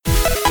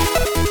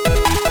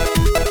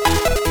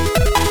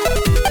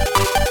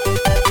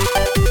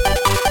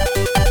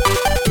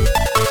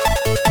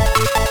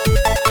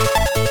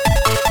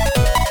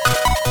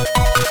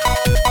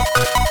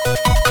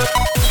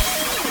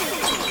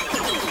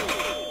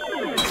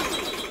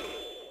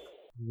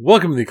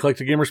Welcome to the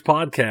Eclectic Gamers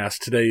Podcast.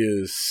 Today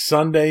is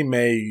Sunday,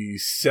 May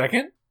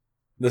 2nd.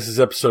 This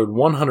is episode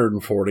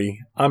 140.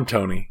 I'm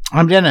Tony.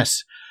 I'm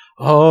Dennis.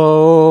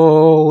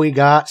 Oh, we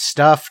got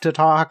stuff to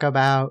talk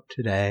about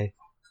today.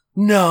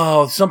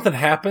 No, something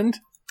happened.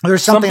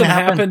 There's something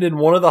happened in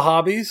one of the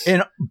hobbies.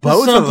 In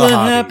both of the hobbies.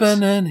 Something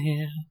happened in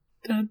here.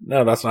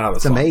 No, that's not how the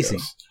song amazing.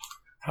 goes.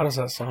 How does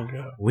that song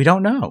go? We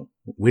don't know.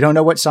 We don't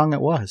know what song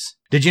it was.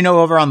 Did you know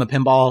over on the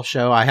pinball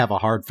show, I have a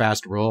hard,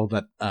 fast rule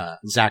that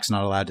Zach's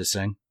not allowed to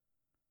sing?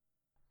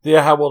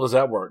 Yeah, how well does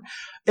that work?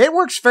 It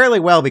works fairly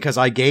well because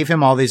I gave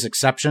him all these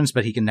exceptions,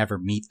 but he can never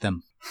meet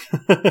them.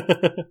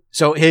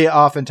 So he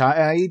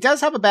oftentimes, he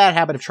does have a bad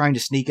habit of trying to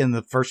sneak in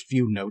the first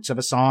few notes of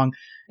a song.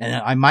 And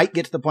I might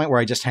get to the point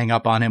where I just hang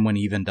up on him when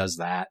he even does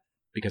that,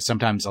 because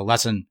sometimes a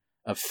lesson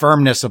of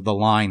firmness of the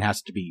line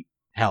has to be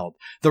held.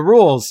 The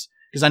rules,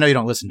 because I know you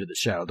don't listen to the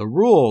show, the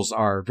rules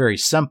are very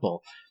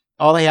simple.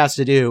 All he has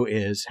to do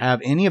is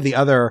have any of the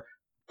other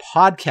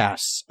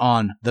podcasts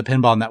on the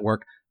Pinball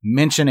Network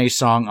mention a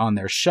song on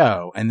their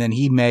show, and then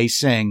he may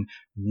sing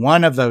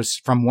one of those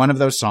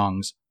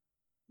songs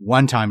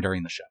one time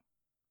during the show.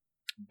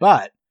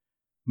 But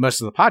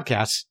most of the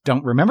podcasts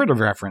don't remember to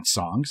reference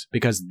songs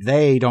because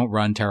they don't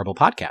run terrible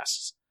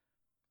podcasts.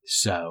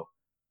 So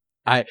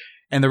and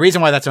the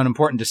reason why that's an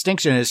important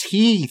distinction is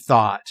he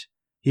thought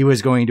he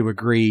was going to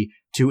agree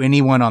to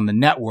anyone on the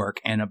network,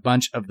 and a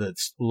bunch of the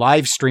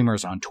live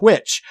streamers on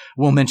Twitch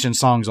will mention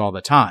songs all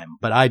the time.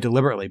 But I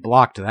deliberately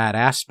blocked that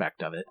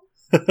aspect of it.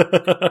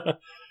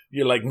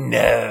 You're like,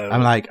 no.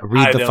 I'm like,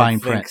 read the fine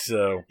print.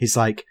 So. He's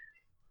like,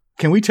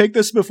 can we take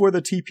this before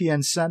the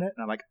TPN Senate?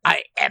 And I'm like,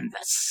 I am the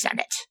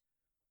Senate.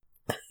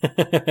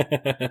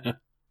 I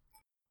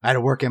had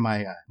to work in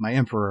my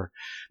emperor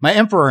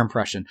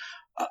impression.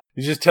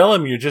 You just tell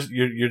him you're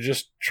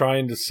just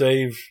trying to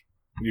save.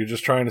 You're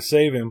just trying to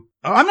save him.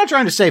 Oh, I'm not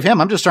trying to save him.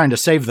 I'm just trying to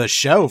save the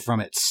show from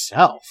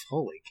itself.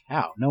 Holy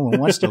cow! No one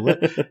wants to live.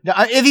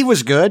 If he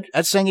was good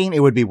at singing,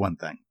 it would be one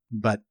thing.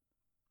 But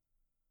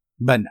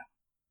no.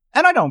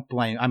 And I don't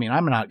blame. I mean,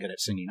 I'm not good at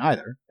singing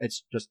either.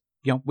 It's just,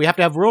 we have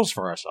to have rules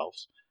for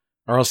ourselves,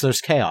 or else there's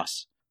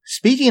chaos.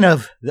 Speaking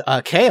of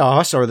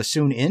chaos, or the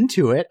soon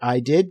into it, I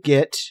did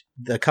get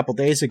a couple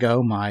days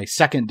ago my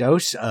second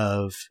dose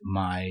of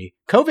my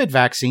COVID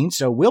vaccine,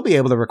 so we'll be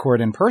able to record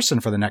in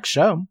person for the next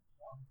show.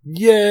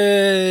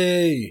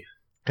 Yay!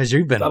 Because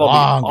you've been That'll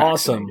long be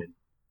awesome.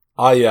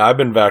 Vaccinated. Yeah, I've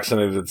been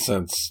vaccinated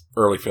since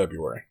early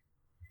February.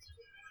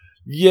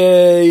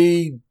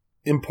 Yay!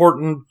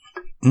 Important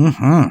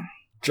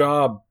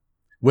job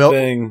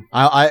thing.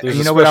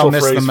 You know what I'll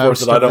miss the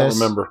most that I don't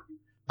remember.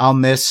 I'll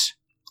miss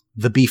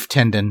the beef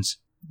tendons.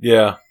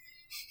 Yeah.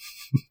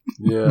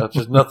 Yeah,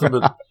 just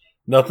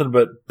nothing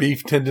but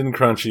beef tendon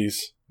crunchies.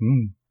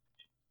 Mm.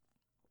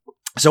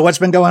 So what's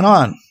been going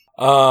on?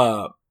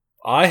 I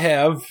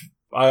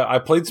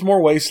played some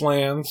more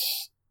Wastelands,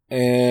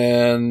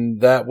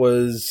 and that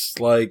was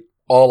like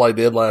all I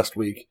did last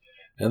week.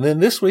 And then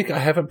this week I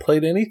haven't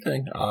played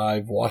anything.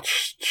 I've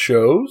watched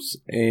shows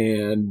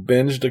and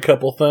binged a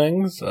couple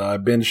things. I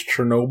binged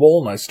Chernobyl,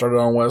 and I started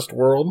on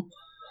Westworld,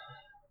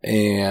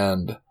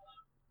 and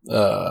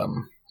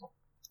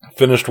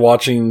finished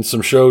watching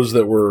some shows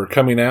that were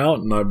coming out,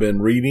 and I've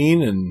been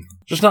reading and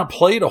just not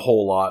played a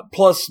whole lot.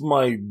 Plus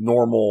my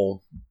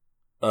normal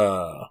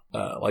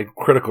like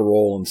Critical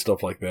Role and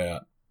stuff like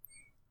that.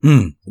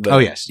 Oh,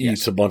 yes.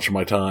 Eats a bunch of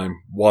my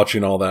time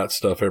watching all that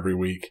stuff every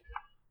week.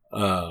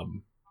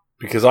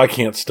 Because I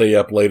can't stay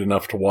up late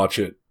enough to watch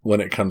it when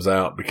it comes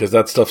out, because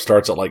that stuff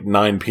starts at like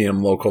 9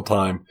 p.m. local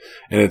time,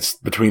 and it's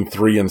between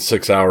 3 and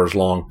 6 hours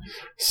long.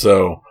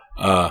 So,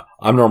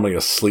 I'm normally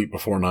asleep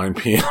before 9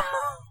 p.m.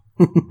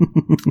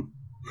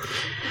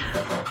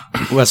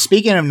 Well,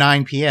 speaking of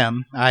 9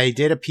 p.m., I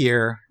did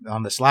appear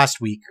on this last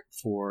week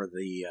for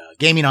the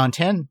Gaming on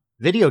 10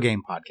 video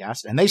game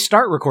podcast, and they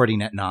start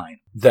recording at 9.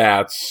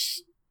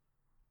 That's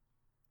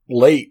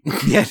late.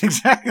 Yeah,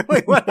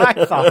 exactly what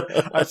I thought.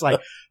 I was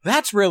like,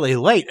 that's really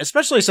late,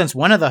 especially since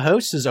one of the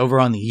hosts is over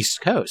on the East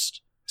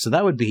Coast. So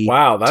that would be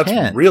wow, that's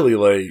 10. Really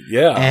late.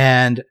 Yeah.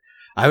 And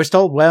I was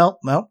told, well,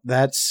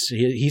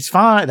 he's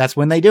fine. That's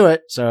when they do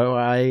it. So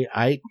I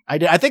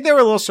think they were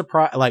a little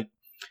surprised. Like,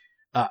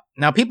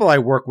 now people I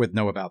work with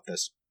know about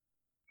this.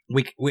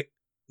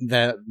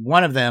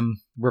 One of them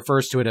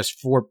refers to it as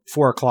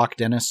 4 o'clock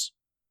Dennis,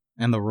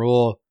 and the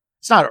rule,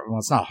 it's not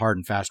a hard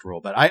and fast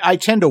rule, but I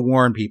tend to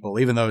warn people,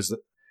 even those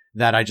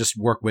that I just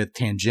work with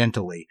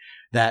tangentially,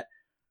 that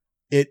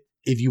if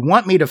you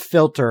want me to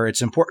filter,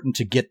 it's important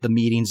to get the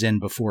meetings in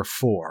before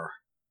 4.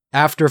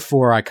 After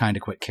 4, I kind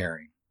of quit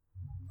caring,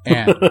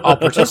 and I'll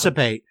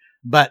participate.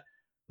 But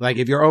like,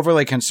 if you're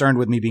overly concerned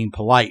with me being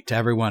polite to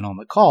everyone on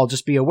the call,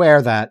 just be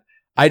aware that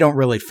I don't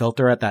really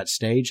filter at that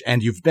stage,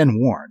 and you've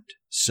been warned.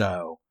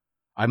 So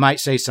I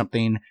might say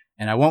something,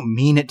 and I won't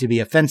mean it to be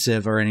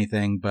offensive or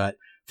anything, but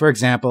for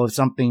example, if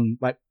something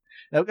like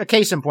a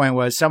case in point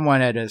was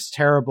someone had a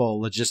terrible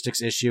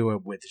logistics issue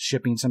with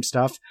shipping some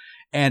stuff,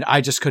 and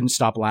I just couldn't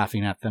stop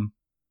laughing at them.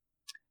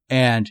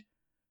 And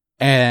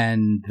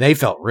they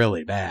felt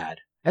really bad.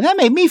 And that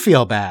made me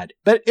feel bad,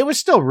 but it was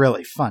still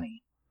really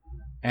funny.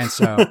 And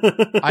so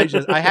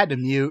I had to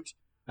mute.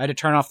 I had to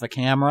turn off the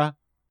camera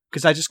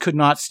because I just could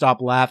not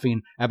stop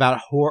laughing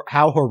about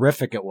how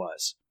horrific it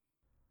was.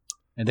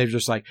 And they're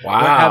just like,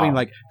 wow. We're having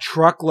like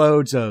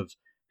truckloads of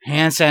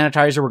hand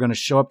sanitizer were going to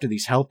show up to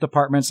these health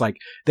departments. Like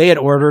they had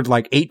ordered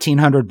like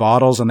 1,800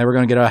 bottles and they were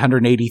going to get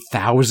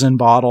 180,000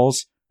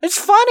 bottles. It's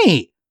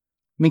funny.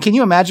 I mean, can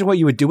you imagine what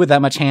you would do with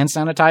that much hand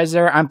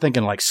sanitizer? I'm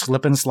thinking like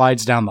slip and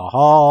slides down the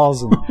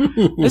halls.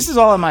 And this is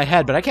all in my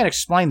head, but I can't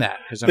explain that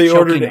because they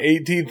ordered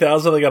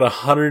 18,000. They got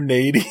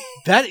 180.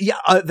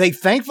 They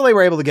thankfully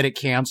were able to get it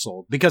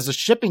canceled because the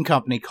shipping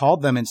company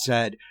called them and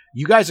said,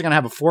 "You guys are going to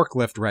have a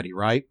forklift ready,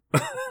 right?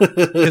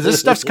 Because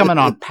this stuff's coming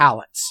on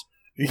pallets."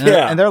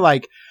 And they're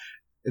like,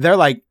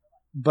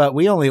 but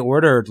we only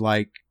ordered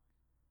like,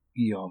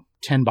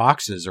 10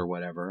 boxes or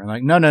whatever. And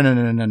like, no.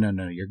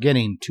 You're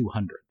getting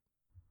 200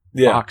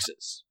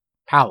 boxes,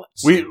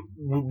 pallets.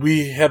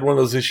 We had one of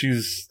those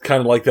issues kind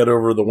of like that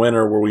over the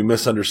winter where we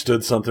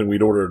misunderstood something.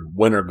 We'd ordered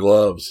winter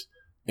gloves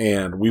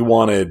and we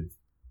wanted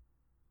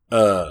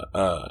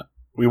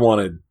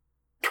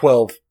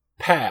 12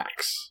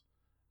 packs,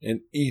 and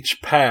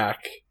each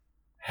pack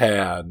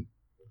had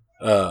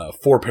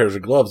 4 pairs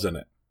of gloves in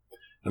it.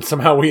 And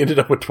somehow we ended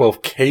up with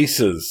 12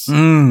 cases.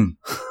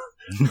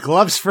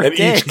 Gloves for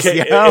days.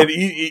 And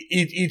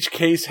each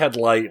case had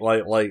like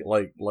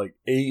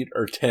 8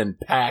 or 10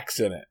 packs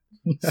in it.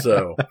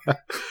 So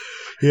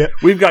yeah,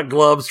 we've got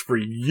gloves for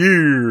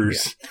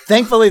years. Yeah.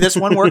 Thankfully, this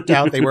one worked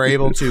out. They were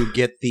able to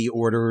get the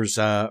orders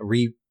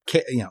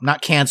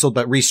not canceled,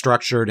 but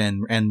restructured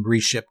and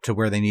reshipped to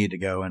where they needed to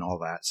go and all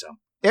that. So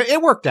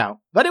it worked out,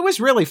 but it was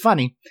really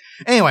funny.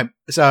 Anyway,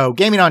 so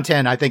Gaming on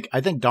 10, I think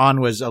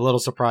Don was a little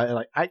surprised.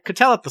 Like I could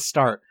tell at the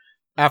start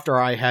after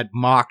I had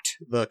mocked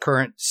the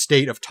current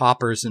state of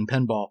toppers in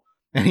pinball,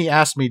 and he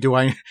asked me,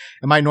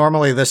 am I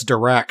normally this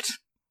direct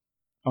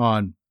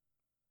on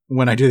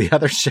when I do the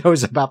other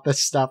shows about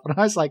this stuff? And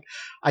I was like,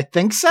 I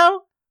think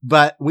so,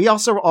 but we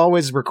also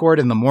always record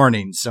in the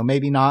mornings, so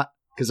maybe not,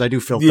 because I do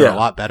filter a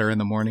lot better in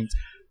the mornings.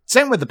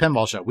 Same with the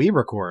pinball show. We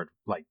record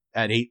like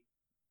at 8.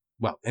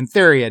 Well, in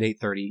theory at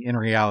 8:30, in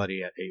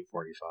reality at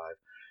 8:45.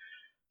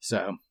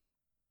 So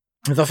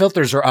the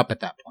filters are up at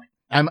that point.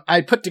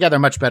 I put together a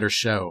much better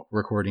show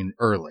recording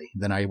early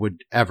than I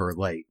would ever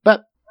late,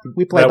 but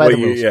we play by the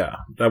rules. Yeah,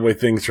 that way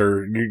things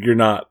are, you're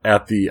not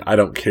at the I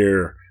don't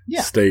care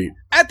state.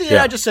 At the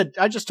end,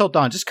 I just told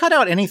Don, just cut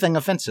out anything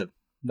offensive.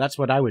 That's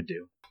what I would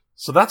do.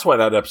 So that's why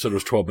that episode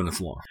was 12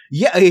 minutes long.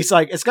 Yeah, he's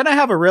like, it's going to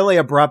have a really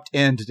abrupt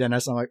end,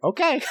 Dennis. I'm like,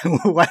 okay,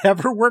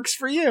 whatever works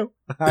for you.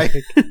 But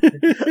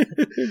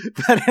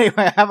anyway,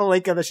 I have a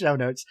link in the show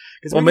notes.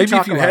 Well, maybe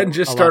if you hadn't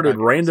just started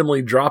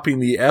randomly dropping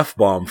the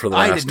F-bomb for the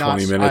last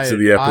 20 minutes of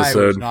the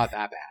episode. I was not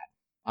that bad.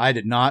 I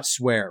did not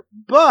swear,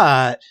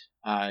 but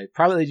I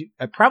probably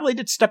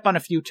did step on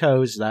a few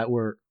toes that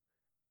were,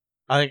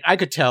 I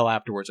could tell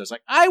afterwards. I was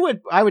like, I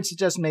would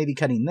suggest maybe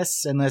cutting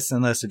this and this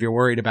and this if you're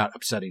worried about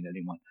upsetting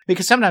anyone.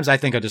 Because sometimes I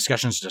think a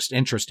discussion is just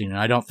interesting and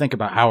I don't think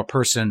about how a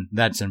person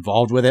that's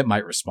involved with it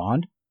might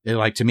respond.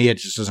 To me, it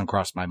just doesn't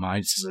cross my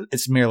mind.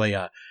 It's merely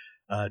a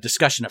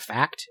discussion of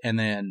fact. And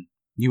then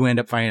you end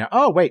up finding out,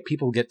 oh, wait,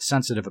 people get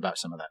sensitive about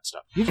some of that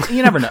stuff.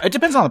 You never know. It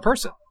depends on the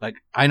person. Like,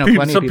 I know plenty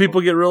of people. Some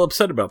people get real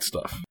upset about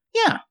stuff.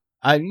 Yeah.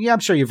 I'm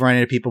sure you've run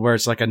into people where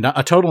it's like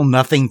a total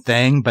nothing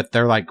thing, but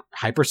they're like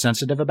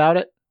hypersensitive about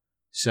it.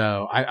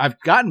 So I've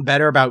gotten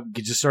better about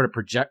just sort of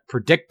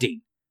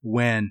predicting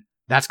when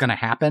that's going to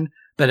happen,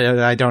 but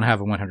I don't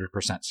have a 100%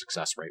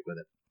 success rate with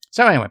it.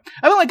 So anyway,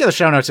 I will link to the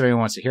show notes if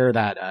anyone wants to hear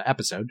that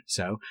episode.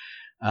 So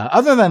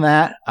other than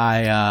that,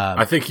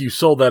 I think you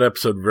sold that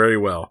episode very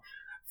well.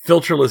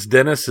 Filterless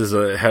Dennis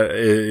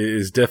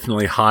is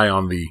definitely high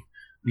on the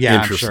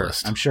interest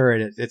list. I'm sure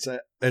it is.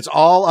 It's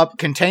all up.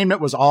 Containment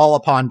was all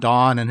upon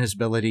Don and his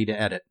ability to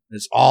edit.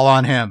 It's all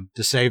on him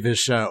to save his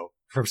show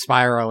from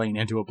spiraling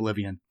into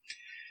oblivion.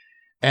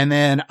 And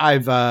then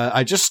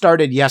I just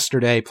started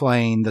yesterday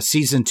playing the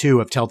season 2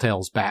 of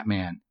Telltale's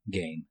Batman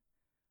game.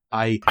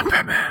 I'm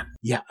Batman.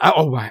 Yeah.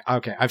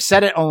 Okay. I've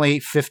said it only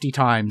 50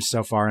 times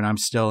so far, and I'm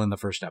still in the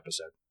first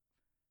episode.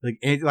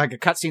 Like a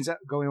cutscene's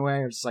going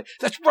away. I'm just like,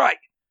 that's right.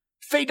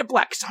 Fade to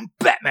black, 'cause I'm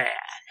Batman.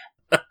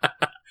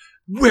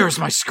 Where's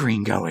my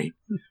screen going?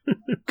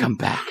 Come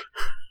back.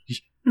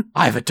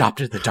 I've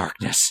adopted the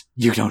darkness.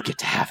 You don't get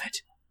to have it.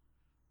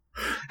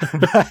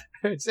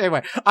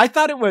 Anyway, I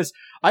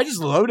just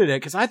loaded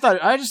it because I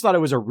just thought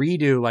it was a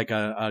redo, like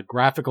a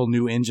graphical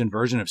new engine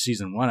version of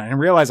season 1. I didn't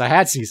realize I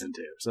had season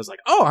 2. So I was like,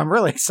 oh, I'm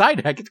really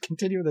excited. I get to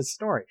continue this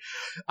story.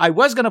 I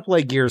was going to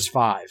play Gears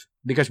 5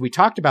 because we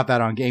talked about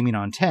that on Gaming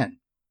on 10.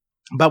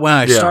 But when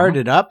I started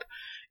it up,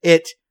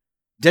 it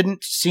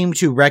didn't seem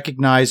to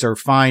recognize or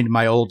find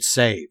my old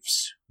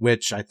saves,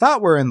 which I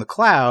thought were in the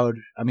cloud.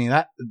 I mean,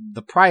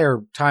 the prior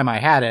time I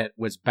had it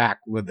was back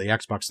with the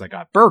Xbox that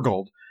got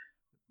burgled.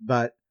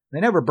 But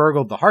they never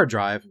burgled the hard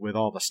drive with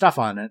all the stuff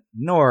on it,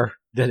 nor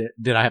did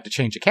I have to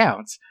change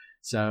accounts.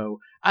 So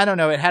I don't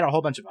know. It had a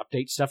whole bunch of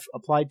update stuff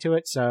applied to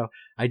it. So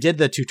I did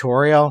the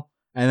tutorial,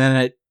 and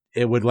then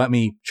it would let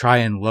me try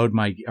and load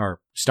or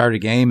start a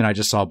game, and I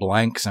just saw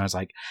blanks, and I was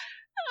like,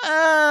 hey,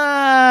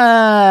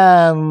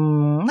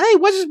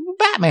 what's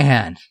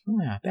Batman?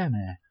 Yeah,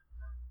 Batman.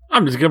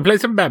 I'm just gonna play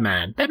some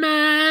Batman.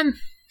 Batman.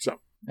 So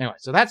anyway,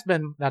 so that's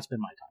been my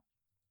time.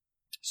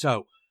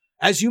 So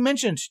as you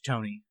mentioned,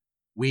 Tony,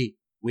 we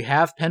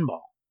have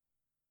pinball.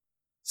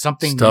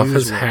 Something stuff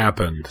has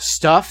happened.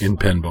 Stuff in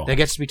pinball that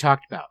gets to be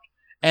talked about,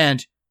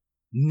 and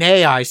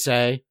nay, I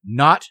say,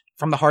 not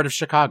from the heart of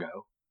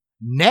Chicago.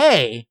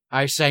 Nay,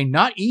 I say,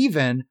 not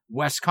even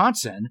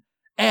Wisconsin,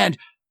 and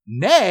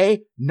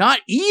nay, not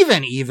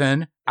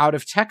even out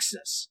of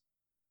Texas.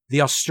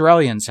 The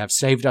Australians have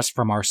saved us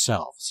from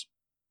ourselves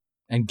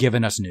and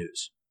given us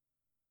news.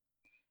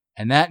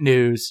 And that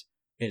news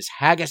is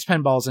Haggis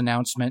Pinball's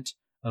announcement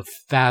of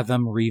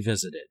Fathom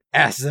Revisited.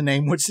 As the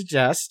name would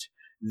suggest,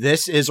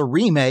 this is a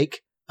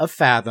remake of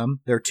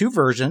Fathom. There are two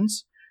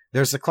versions.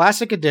 There's the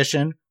Classic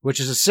Edition, which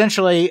is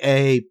essentially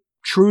a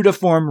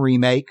true-to-form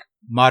remake,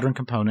 modern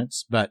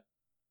components, but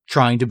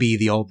trying to be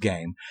the old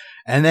game.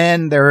 And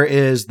then there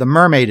is the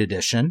Mermaid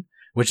Edition,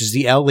 which is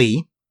the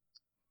LE,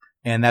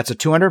 and that's a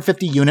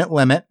 250 unit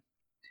limit.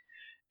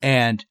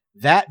 And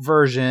that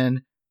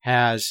version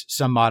has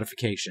some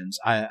modifications.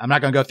 I'm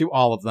not going to go through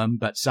all of them,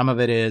 but some of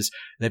it is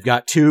they've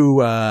got two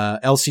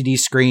LCD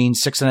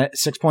screens,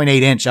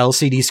 6.8 inch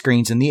LCD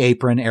screens in the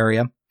apron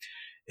area.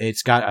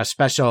 It's got a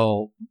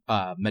special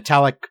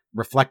metallic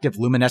reflective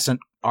luminescent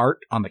art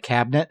on the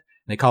cabinet.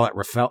 They call it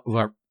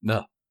Reflectocab.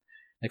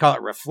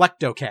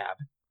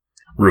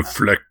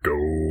 Reflecto.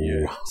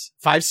 Yes.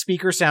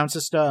 5-speaker sound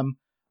system.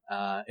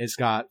 It's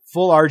got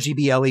full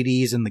RGB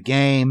LEDs in the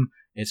game.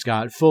 It's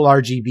got full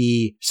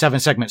RGB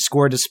 7-segment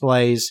score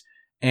displays.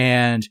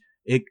 And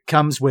it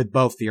comes with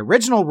both the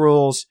original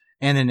rules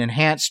and an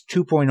enhanced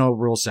 2.0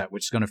 rule set,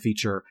 which is going to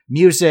feature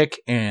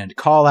music and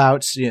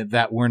call-outs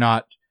that were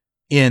not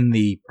in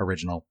the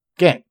original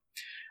game.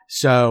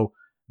 So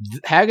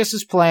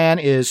Haggis's plan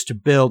is to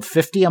build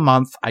 50 a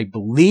month. I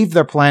believe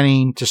they're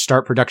planning to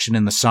start production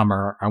in the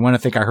summer. I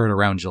heard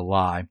around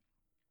July.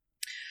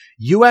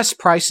 U.S.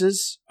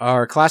 prices,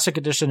 our Classic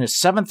Edition is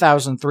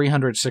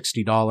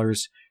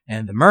 $7,360,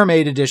 and the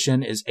Mermaid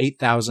Edition is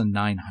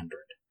 $8,900.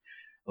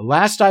 The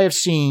last I have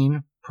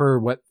seen, per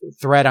what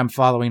thread I'm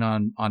following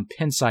on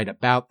Pinside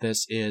about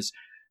this, is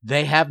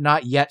they have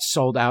not yet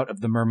sold out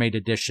of the Mermaid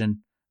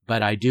Edition,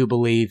 but I do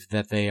believe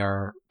that they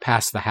are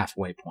past the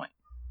halfway point.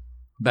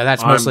 But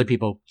that's mostly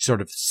people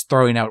sort of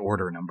throwing out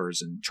order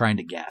numbers and trying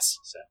to guess.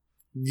 So.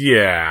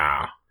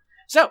 Yeah.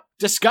 So,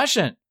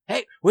 discussion.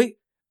 Hey,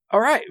 all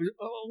right.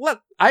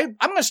 Look, I'm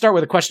going to start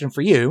with a question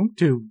for you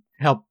to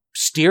help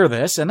steer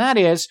this, and that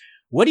is,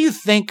 what do you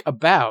think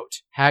about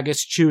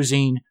Haggis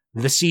choosing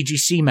the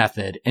CGC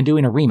method and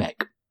doing a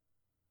remake?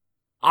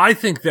 I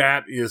think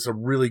that is a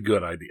really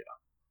good idea.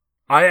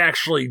 I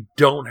actually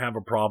don't have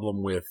a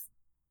problem with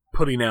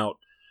putting out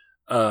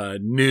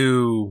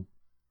new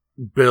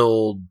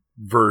build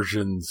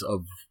versions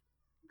of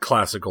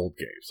classic old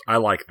games. I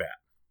like that.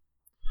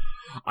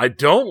 I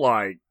don't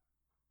like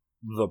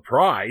the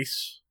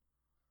price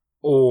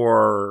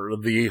or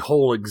the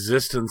whole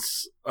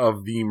existence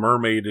of the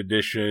Mermaid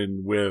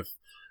Edition with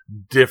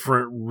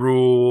different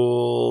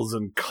rules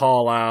and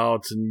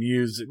call-outs and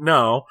music.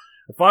 No,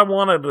 if I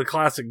wanted a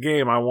classic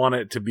game, I want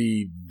it to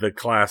be the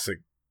classic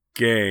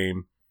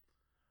game.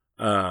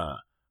 I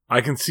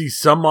can see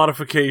some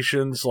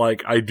modifications,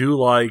 like I do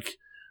like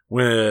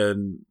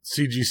when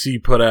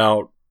CGC put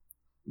out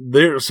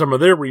some of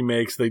their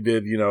remakes. They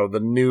did, the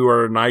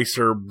newer,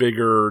 nicer,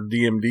 bigger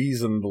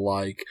DMDs and the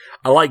like.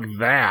 I like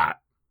that,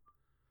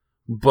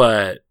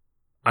 but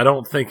I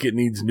don't think it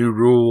needs new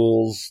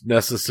rules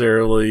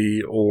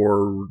necessarily,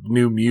 or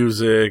new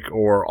music,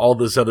 or all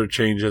this other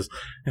changes.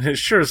 And it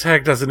sure as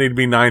heck doesn't need to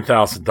be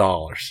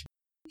 $9,000.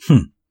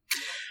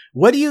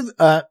 What do you,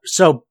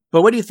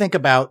 but what do you think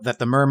about that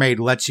the Mermaid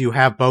lets you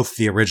have both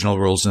the original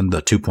rules and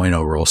the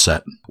 2.0 rule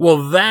set?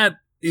 Well,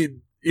 it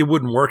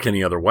wouldn't work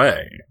any other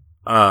way.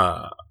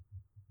 I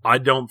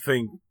don't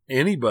think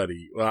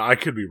anybody, I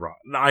could be wrong.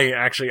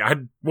 I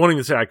won't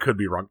even say I could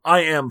be wrong.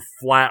 I am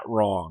flat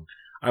wrong.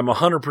 I'm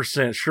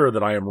 100% sure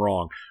that I am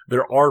wrong.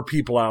 There are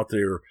people out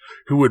there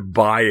who would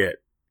buy it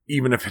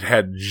even if it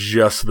had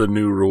just the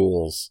new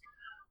rules.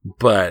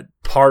 But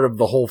part of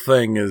the whole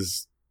thing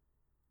is,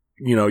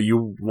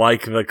 you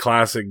like the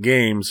classic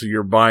game, so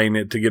you're buying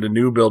it to get a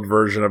new build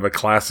version of a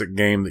classic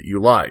game that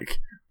you like.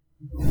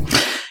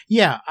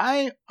 Yeah,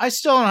 I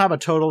still don't have a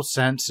total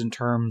sense in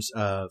terms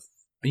of,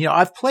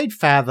 I've played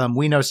Fathom.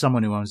 We know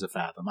someone who owns a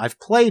Fathom. I've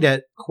played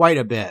it quite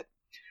a bit.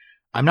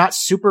 I'm not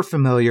super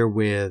familiar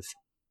with,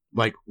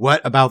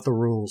 what about the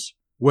rules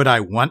would I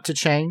want to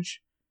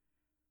change?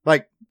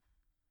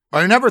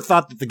 I never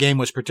thought that the game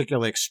was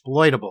particularly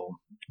exploitable,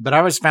 but I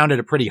always found it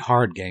a pretty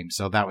hard game,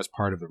 so that was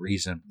part of the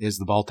reason, is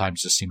the ball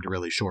times just seemed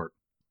really short.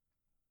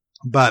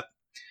 But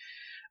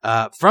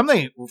from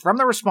the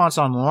response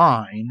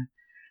online,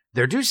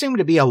 there do seem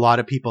to be a lot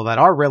of people that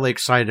are really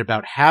excited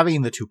about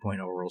having the 2.0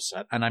 rule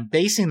set, and I'm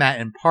basing that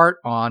in part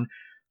on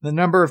the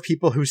number of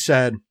people who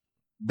said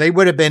they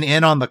would have been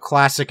in on the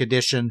classic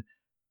edition,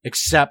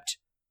 except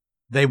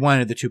they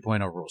wanted the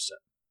 2.0 rule set.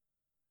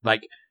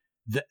 Like,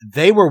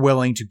 they were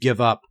willing to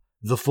give up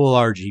the full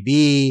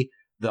RGB,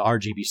 the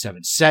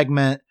RGB7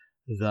 segment,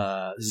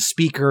 the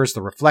speakers,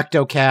 the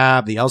Reflecto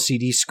cab, the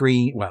LCD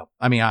screen. Well,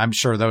 I mean, I'm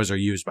sure those are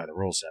used by the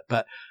rule set,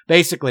 but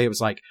basically it was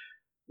like,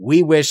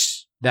 we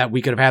wish that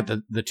we could have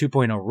had the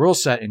 2.0 rule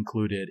set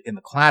included in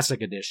the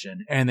classic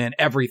edition, and then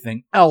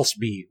everything else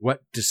be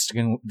what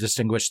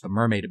distinguished the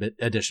Mermaid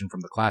edition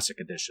from the classic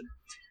edition.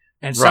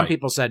 And some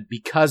people said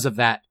because of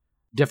that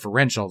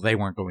differential, they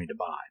weren't going to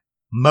buy.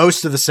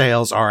 Most of the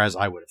sales are, as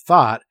I would have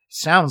thought,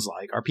 sounds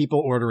like, are people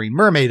ordering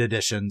Mermaid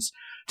editions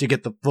to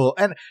get the full.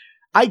 And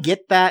I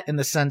get that in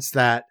the sense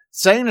that,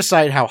 setting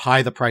aside how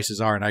high the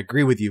prices are, and I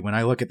agree with you, when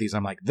I look at these,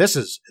 I'm like, this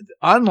is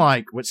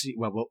unlike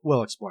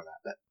we'll explore that.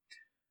 But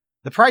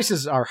the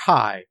prices are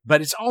high,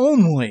 but it's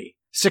only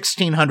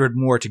 $1,600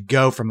 more to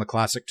go from the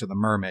classic to the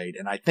Mermaid.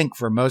 And I think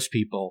for most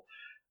people,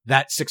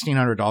 that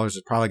 $1,600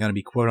 is probably going to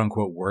be quote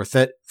unquote worth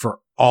it for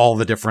all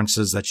the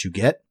differences that you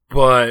get.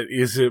 But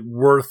is it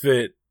worth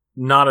it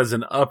not as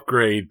an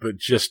upgrade, but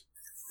just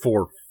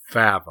for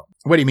Fathom?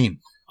 What do you mean?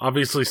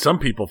 Obviously, some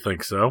people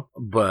think so,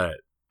 but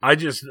I'm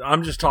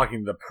just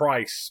talking the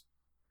price,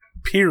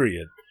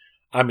 period.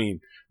 I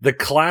mean, the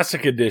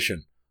classic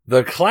edition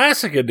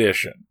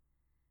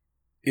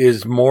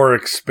is more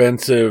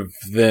expensive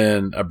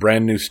than a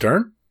brand new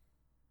Stern.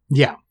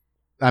 Yeah.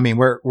 I mean,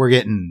 we're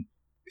getting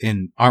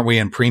aren't we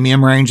in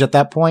premium range at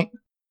that point?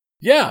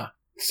 Yeah.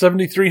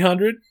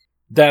 7,300.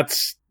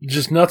 That's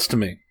just nuts to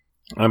me.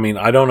 I mean,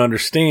 I don't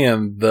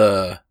understand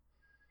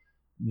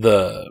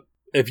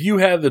if you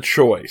had the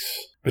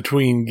choice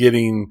between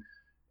getting,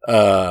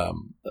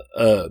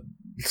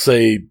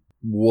 say,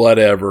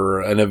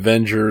 whatever, an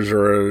Avengers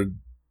or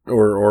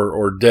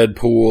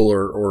Deadpool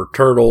or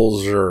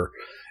Turtles or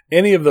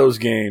any of those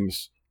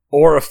games,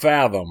 or a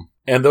Fathom,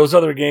 and those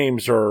other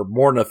games are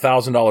more than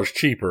 $1,000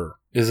 cheaper,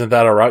 isn't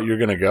that a route you're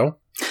going to go?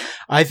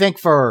 I think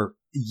for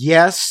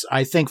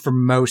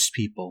most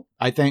people,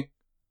 I think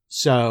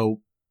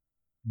so.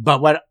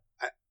 But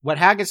what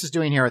Haggis is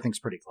doing here, I think, is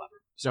pretty clever.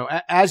 So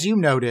as you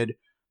noted,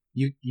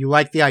 you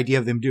like the idea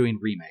of them doing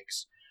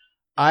remakes.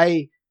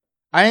 I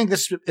think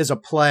this is a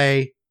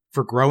play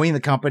for growing the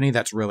company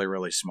that's really,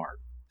 really smart.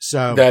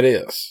 So that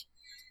is.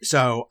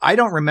 So I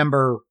don't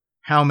remember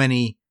how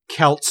many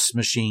Celts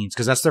machines,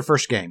 because that's their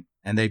first game,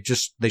 and they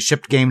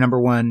shipped game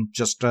number 1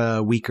 just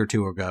a week or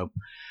two ago.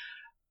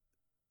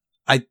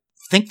 I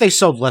think they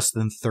sold less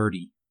than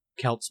 30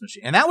 Celts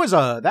machines, and that was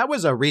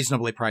a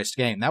reasonably priced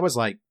game. That was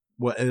like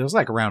it was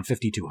like around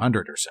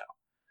 5,200 or so.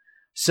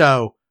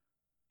 So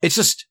it's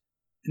just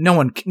no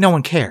one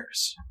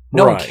cares.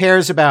 No one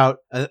cares about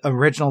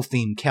original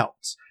theme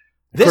Celts.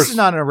 This is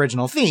not an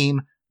original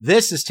theme.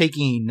 This is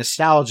taking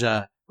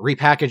nostalgia,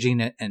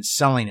 repackaging it, and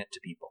selling it to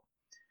people.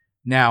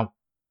 Now,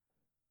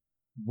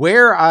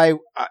 where I,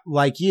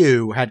 like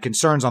you, had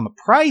concerns on the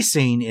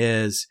pricing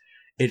is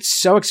it's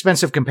so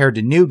expensive compared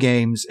to new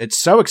games.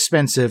 It's so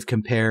expensive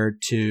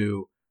compared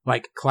to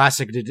like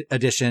classic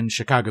edition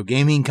Chicago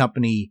Gaming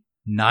Company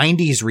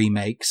 90s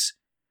remakes.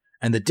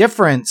 And the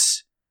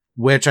difference,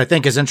 which I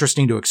think is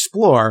interesting to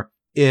explore,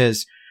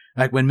 is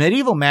like when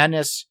Medieval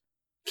Madness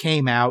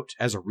came out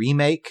as a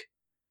remake,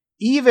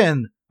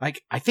 even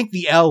like I think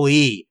the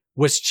LE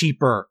was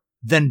cheaper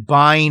than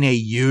buying a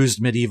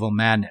used Medieval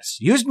Madness.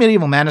 Used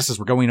Medieval Madnesses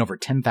were going over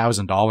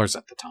 $10,000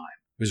 at the time.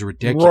 It was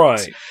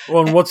ridiculous. Right.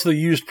 Well, and what's the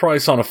used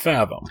price on a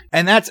Fathom?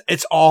 And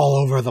it's all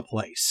over the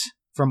place.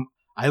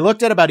 I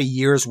looked at about a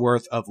year's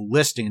worth of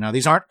listing. Now,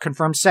 these aren't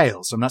confirmed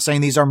sales, so I'm not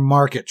saying these are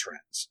market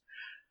trends.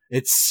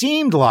 It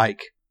seemed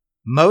like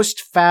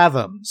most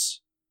Fathoms,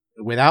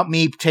 without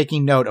me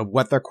taking note of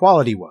what their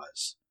quality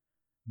was,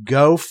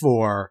 go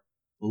for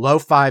low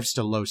 5s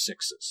to low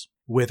 6s,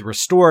 with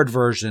restored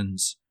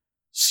versions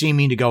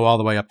seeming to go all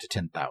the way up to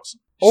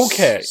 10,000.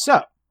 Okay.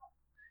 So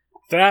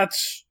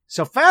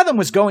Fathom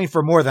was going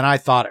for more than I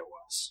thought it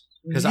was.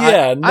 Because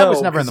I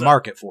was never in the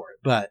market for it,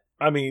 but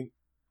I mean,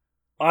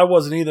 I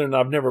wasn't either, and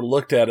I've never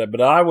looked at it, but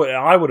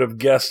I would have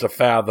guessed a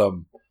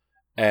Fathom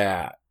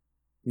at,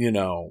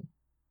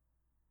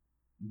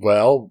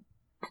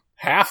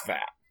 half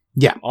that.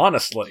 Yeah.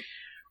 Honestly.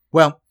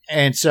 Well,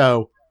 and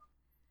so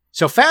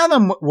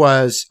Fathom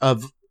was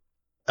of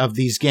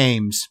these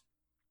games,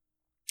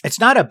 it's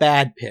not a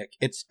bad pick.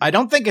 I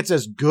don't think it's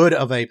as good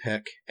of a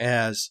pick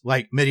as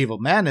like Medieval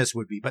Madness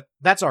would be, but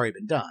that's already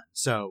been done.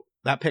 So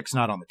that pick's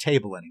not on the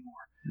table anymore.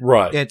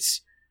 Right.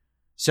 It's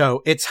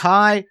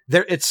high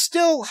there. It's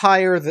still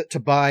higher to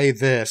buy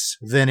this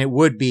than it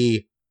would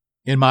be,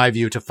 in my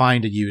view, to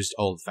find a used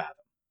old Fathom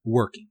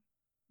working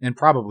in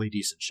probably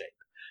decent shape.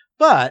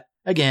 But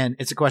again,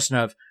 it's a question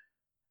of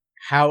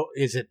how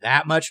is it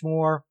that much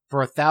more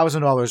for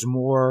 $1,000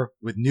 more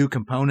with new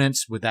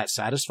components? Would that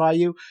satisfy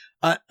you?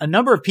 A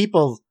number of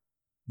people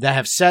that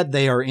have said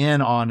they are in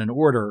on an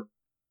order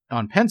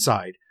on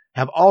Penside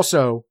have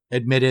also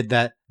admitted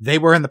that they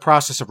were in the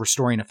process of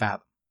restoring a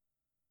Fathom.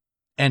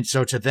 And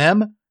so to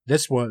them,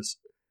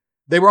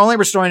 they were only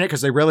restoring it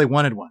because they really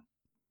wanted one.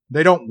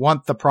 They don't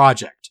want the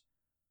project.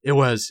 It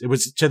was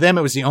to them,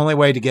 it was the only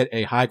way to get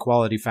a high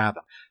quality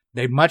Fathom.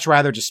 They'd much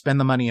rather just spend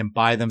the money and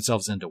buy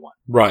themselves into one.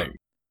 Right.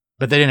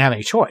 But they didn't have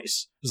any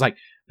choice. It was like,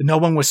 no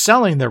one was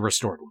selling their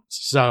restored ones.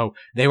 So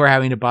they were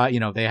having to buy,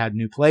 they had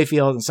new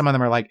playfield, and some of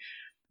them are like,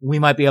 we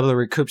might be able to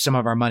recoup some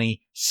of our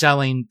money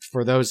selling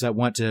for those that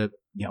want to,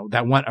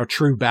 that want a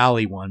true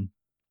Bally one.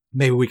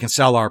 Maybe we can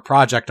sell our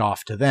project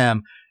off to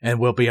them and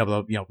we'll be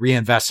able to,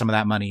 reinvest some of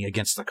that money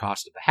against the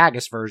cost of the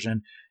Haggis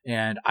version.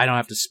 And I don't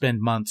have to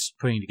spend months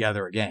putting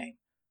together a game.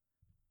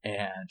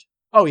 And,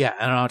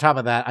 and on top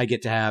of that, I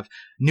get to have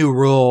new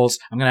rules.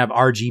 I'm going to have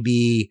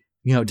RGB,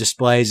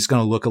 displays. It's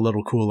going to look a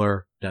little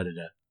cooler,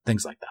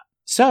 things like that.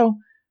 So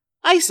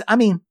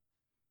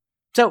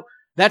so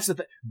that's the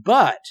thing.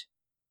 But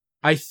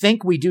I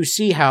think we do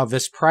see how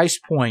this price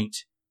point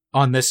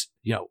on this,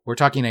 we're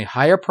talking a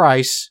higher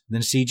price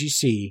than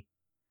CGC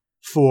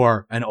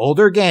for an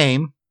older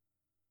game.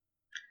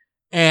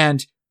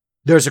 And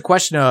there's a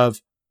question of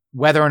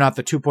whether or not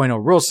the 2.0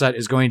 rule set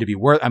is going to be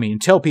worth,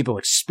 until people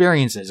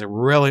experience it,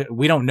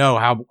 we don't know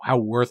how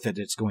worth it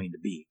it's going to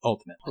be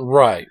ultimately.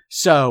 Right.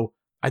 So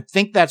I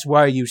think that's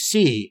why you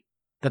see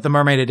that the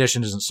Mermaid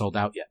Edition isn't sold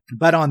out yet.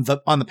 But on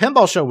the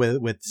pinball show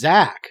with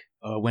Zach,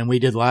 when we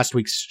did last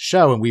week's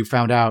show and we had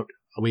found out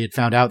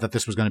that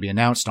this was going to be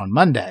announced on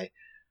Monday,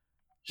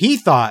 he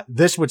thought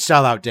this would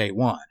sell out day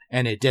one,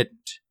 and it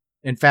didn't.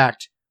 In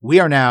fact,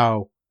 we are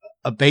now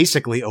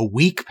basically a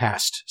week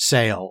past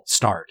sale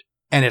start,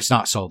 and it's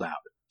not sold out.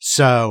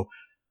 So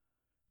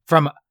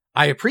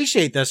I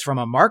appreciate this from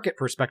a market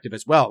perspective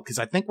as well, because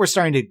I think we're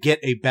starting to get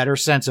a better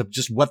sense of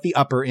just what the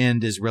upper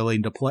end is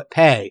willing to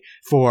pay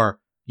for,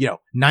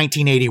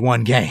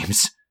 1981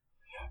 games.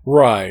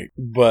 Right.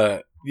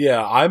 But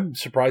yeah, I'm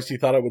surprised he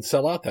thought it would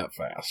sell out that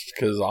fast,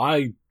 because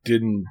I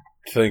didn't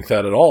think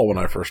that at all when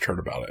I first heard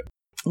about it.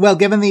 Well,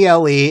 given the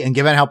LE and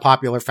given how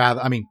popular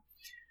Fathom,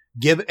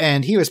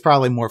 and he was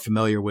probably more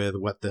familiar with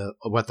what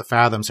the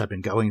Fathoms have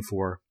been going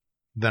for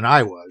than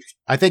I was.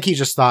 I think he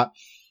just thought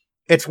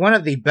it's one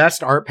of the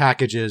best art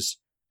packages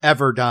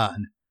ever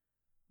done,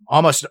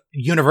 almost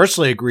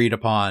universally agreed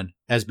upon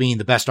as being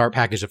the best art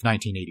package of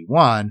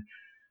 1981.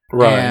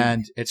 Right.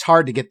 And it's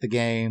hard to get the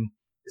game.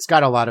 It's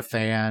got a lot of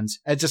fans.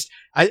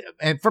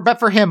 But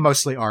for him,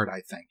 mostly art, I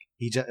think.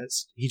 He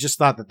just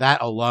thought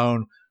that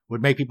alone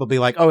would make people be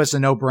like, oh, it's a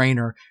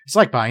no-brainer. It's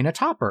like buying a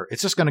topper.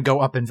 It's just going to go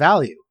up in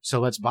value. So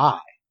let's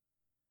buy.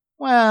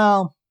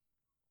 Well,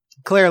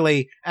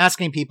 clearly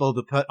asking people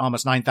to put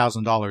almost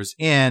 $9,000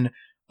 in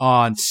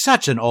on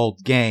such an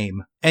old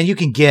game, and you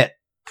can get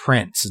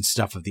prints and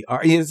stuff of the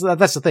art.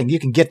 That's the thing. You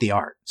can get the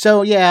art.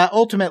 So yeah,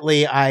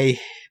 ultimately,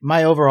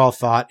 my overall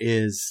thought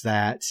is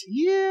that,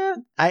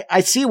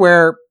 I see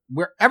where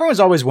everyone's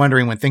always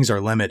wondering when things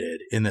are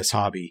limited in this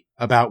hobby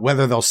about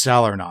whether they'll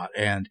sell or not.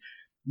 And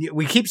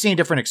we keep seeing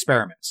different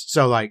experiments.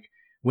 So like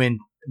when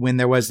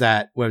there was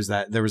that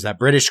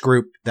British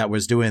group that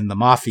was doing the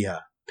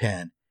Mafia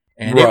pin,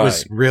 and It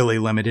was really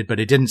limited, but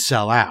it didn't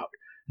sell out.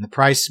 And the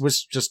price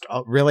was just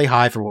really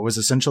high for what was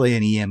essentially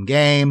an EM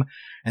game.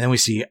 And then we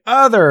see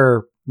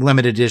other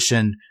limited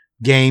edition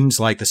games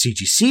like the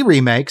CGC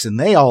remakes, and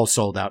they all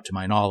sold out to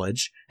my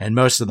knowledge. And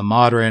most of the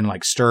modern,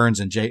 like Stearns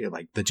and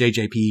like the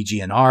JJP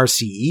GNR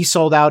CE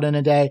sold out in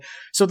a day.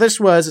 So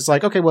it's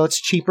like, okay, well, it's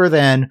cheaper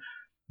than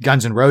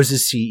Guns N'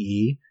 Roses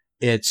CE.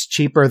 It's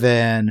cheaper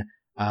than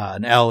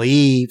an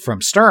LE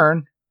from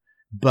Stern,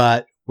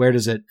 but where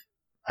does it?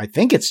 I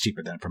think it's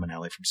cheaper than from an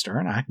LE from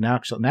Stern.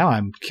 Now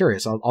I'm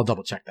curious. I'll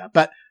double check that.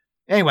 But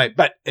anyway,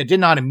 it did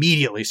not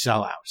immediately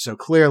sell out. So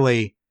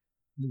clearly,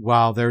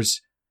 while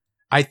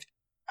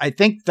I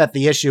think that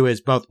the issue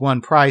is both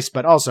one, price,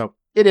 but also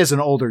it is an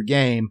older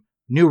game.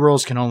 New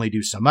rules can only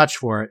do so much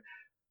for it.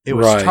 It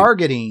was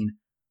targeting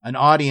an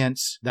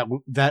audience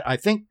that I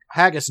think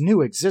Haggis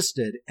knew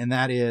existed, and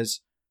that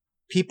is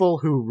people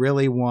who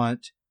really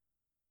want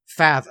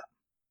Fathom.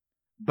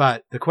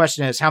 But the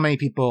question is, how many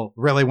people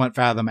really want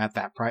Fathom at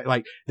that price?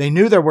 Like, they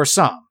knew there were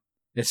some.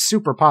 It's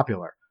super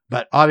popular.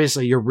 But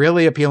obviously, you're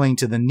really appealing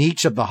to the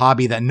niche of the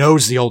hobby that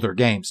knows the older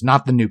games,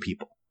 not the new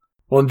people.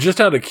 Well, just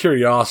out of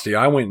curiosity,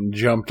 I went and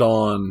jumped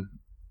on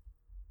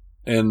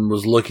and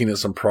was looking at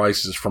some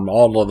prices from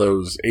all of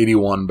those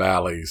 81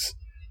 Bally's.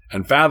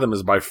 And Fathom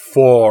is by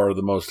far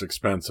the most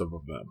expensive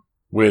of them,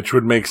 which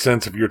would make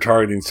sense if you're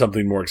targeting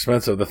something more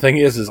expensive. The thing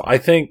is I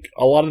think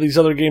a lot of these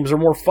other games are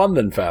more fun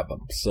than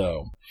Fathom.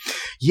 So,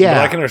 yeah,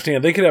 but I can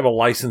understand they could have a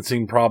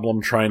licensing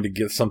problem trying to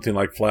get something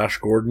like Flash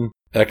Gordon.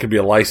 That could be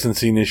a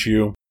licensing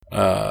issue.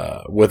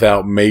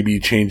 Without maybe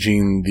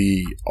changing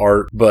the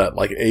art, but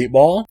like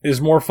 8-Ball is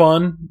more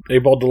fun.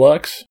 8-Ball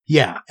Deluxe.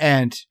 Yeah.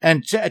 And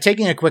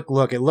taking a quick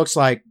look, it looks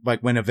like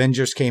when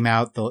Avengers came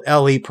out, the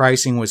LE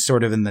pricing was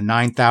sort of in the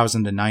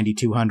 $9,000 to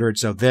 $9,200.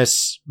 So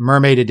this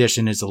Mermaid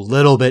Edition is a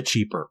little bit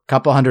cheaper, a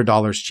couple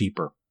 $100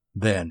 cheaper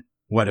than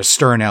what a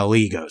Stern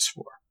LE goes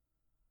for.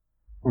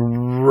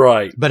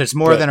 Right. But it's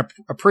more than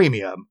a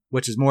premium,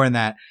 which is more in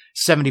that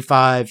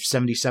 $7,500,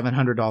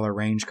 $7,700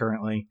 range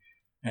currently.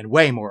 And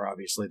way more,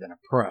 obviously, than a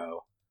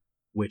Pro.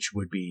 which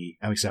would be,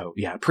 so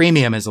yeah,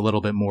 premium is a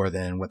little bit more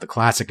than what the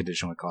classic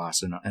edition would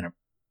cost. And a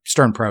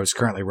Stern Pro is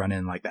currently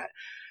running like that.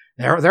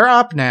 They're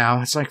up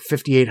now. It's like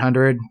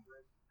 5,800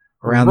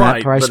 around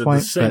that price point.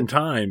 At the same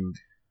time,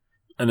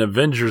 an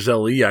Avengers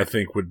LE, I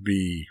think, would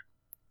be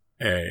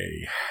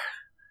a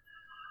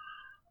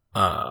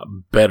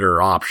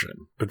better option.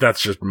 But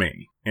that's just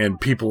me. And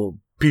people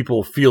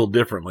feel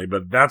differently.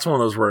 But that's one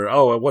of those where,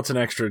 what's an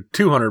extra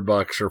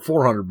 $200 or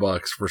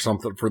 $400 for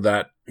something for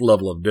that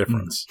level of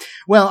difference?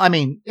 Well, I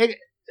mean,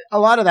 a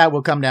lot of that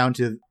will come down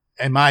to,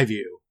 in my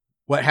view,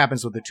 what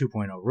happens with the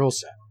 2.0 rule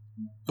set.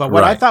 But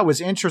what I thought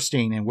was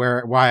interesting and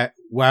where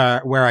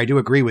I do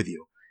agree with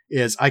you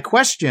is I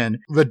question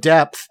the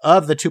depth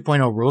of the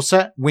 2.0 rule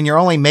set when you're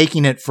only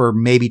making it for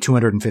maybe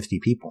 250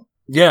 people.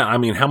 Yeah, I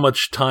mean, how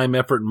much time,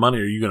 effort, and money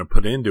are you going to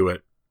put into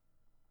it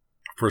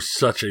for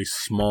such a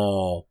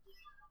small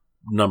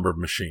number of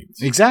machines?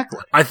 Exactly.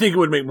 I think it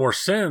would make more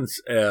sense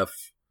if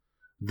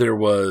it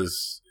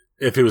was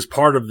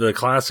part of the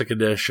classic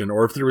edition,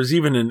 or if there was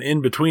even an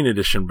in-between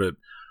edition, but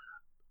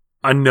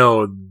I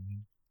know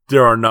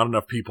there are not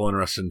enough people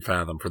interested in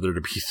Fathom for there to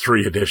be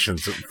three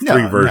editions,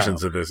 three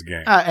versions of this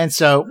game. And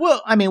so,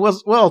 we'll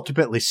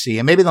ultimately see.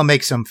 And maybe they'll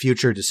make some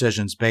future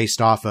decisions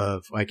based off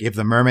of, like, if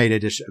the Mermaid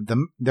edition,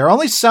 they're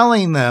only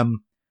selling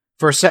them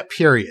for a set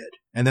period,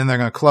 and then they're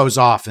going to close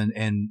off,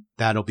 and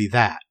that'll be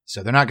that.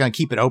 So they're not going to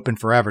keep it open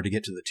forever to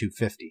get to the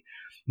 250.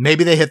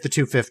 Maybe they hit the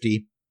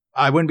 250.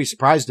 I wouldn't be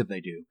surprised if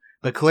they do.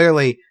 But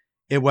clearly,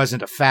 it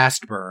wasn't a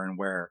fast burn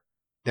where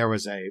there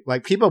was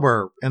people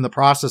were in the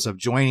process of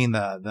joining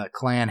the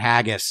clan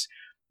Haggis.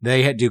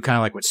 They had do kind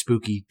of like what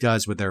Spooky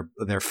does with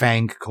their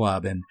Fang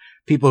Club, and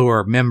people who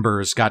are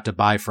members got to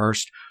buy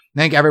first. I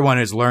think everyone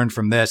has learned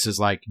from this is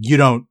like, you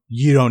don't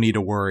need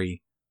to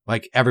worry.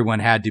 Like, everyone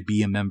had to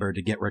be a member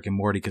to get Rick and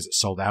Morty because it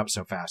sold out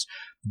so fast.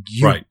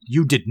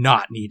 You did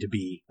not need to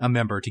be a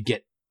member to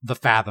get the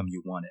Fathom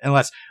you wanted,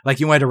 unless like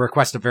you wanted to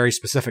request a very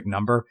specific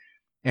number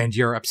and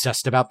you're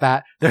obsessed about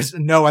that. There's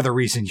no other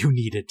reason you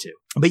needed to.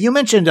 But you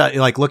mentioned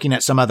like looking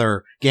at some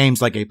other games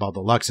like 8-Ball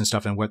Deluxe and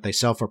stuff and what they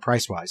sell for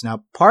price-wise.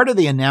 Now, part of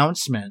the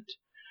announcement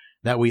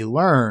that we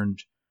learned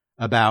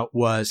about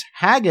was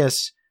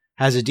Haggis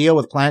has a deal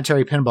with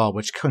Planetary Pinball,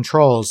 which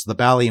controls the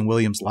Bally and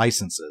Williams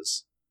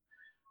licenses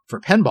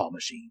for pinball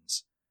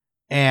machines.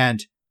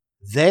 And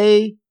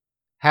they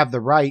have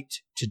the right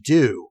to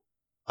do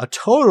a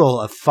total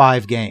of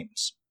 5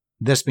 games,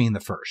 this being the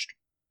first.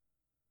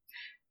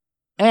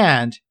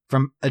 And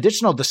from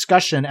additional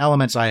discussion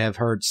elements I have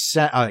heard,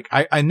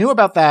 I knew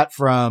about that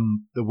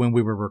from when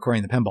we were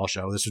recording the pinball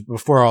show. This was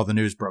before all the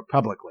news broke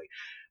publicly.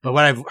 But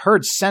what I've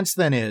heard since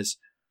then is,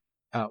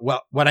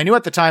 what I knew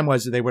at the time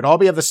was they would all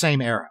be of the same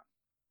era.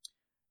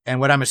 And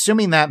what I'm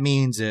assuming that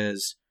means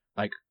is,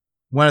 like,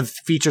 one of the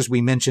features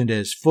we mentioned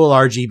is full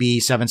RGB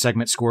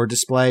 7-segment score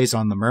displays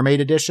on the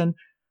Mermaid Edition.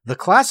 The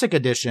Classic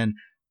Edition,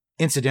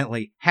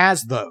 incidentally,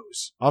 has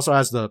those. Also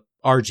has the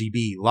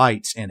RGB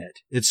lights in it.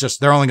 It's just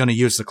they're only going to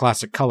use the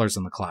classic colors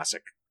in the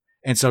Classic.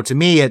 And so to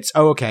me, it's,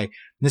 okay,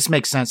 this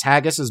makes sense.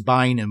 Haggis is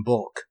buying in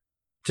bulk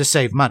to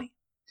save money.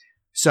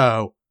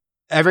 So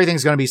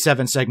everything's going to be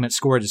 7-segment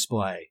score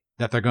display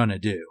that they're going to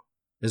do,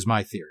 is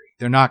my theory.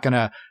 It's not going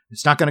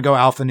to go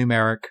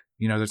alphanumeric.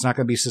 There's not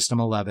going to be System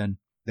 11.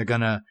 They're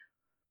going to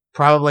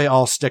probably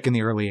all stick in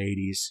the early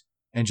 80s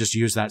and just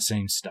use that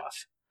same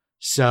stuff.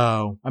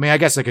 So, I mean, I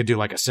guess I could do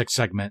like a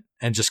 6-segment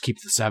and just keep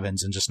the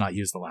 7s and just not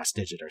use the last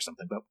digit or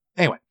something. But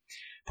anyway,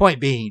 point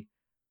being,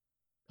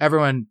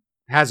 everyone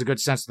has a good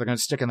sense that they're going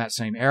to stick in that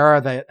same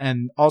era.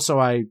 And also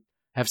I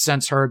have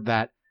since heard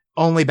that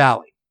only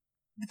Bally,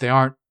 they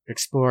aren't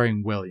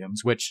exploring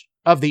Williams, which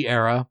of the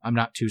era, I'm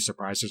not too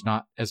surprised. There's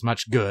not as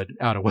much good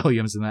out of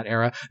Williams in that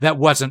era. That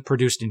wasn't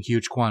produced in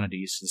huge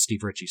quantities, the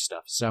Steve Ritchie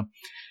stuff.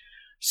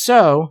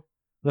 So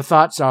the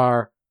thoughts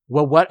are,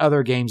 well, what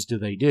other games do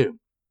they do?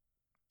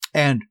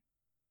 And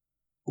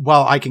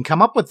while I can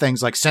come up with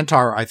things like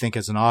Centaur, I think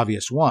is an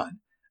obvious one.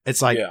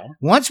 It's like,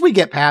 once we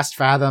get past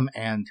Fathom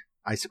and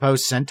I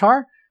suppose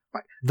Centaur,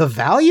 the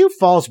value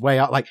falls way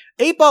out. Like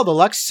 8-Ball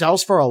Deluxe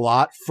sells for a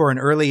lot for an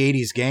early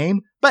 80s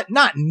game, but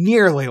not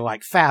nearly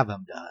like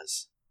Fathom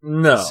does.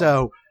 No.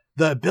 So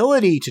the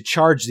ability to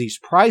charge these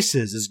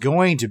prices is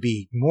going to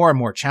be more and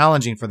more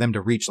challenging for them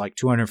to reach like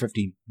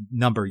 250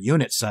 number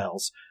unit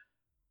sales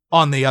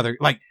on the other,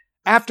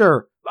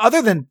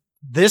 other than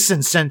this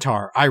and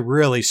Centaur, I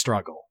really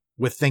struggle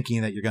with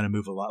thinking that you're going to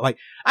move a lot. Like,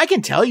 I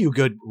can tell you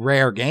good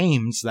rare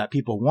games that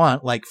people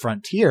want, like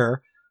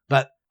Frontier,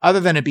 but other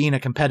than it being a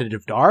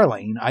competitive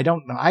darling, I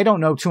don't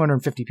know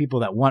 250 people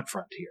that want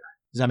Frontier.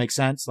 Does that make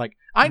sense? Like,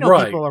 I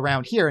know people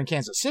around here in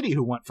Kansas City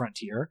who want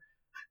Frontier.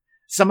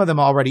 Some of them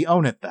already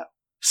own it though.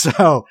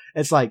 So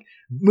it's like,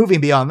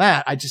 moving beyond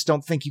that, I just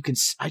don't think you can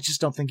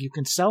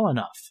sell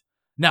enough.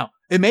 Now,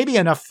 it may be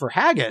enough for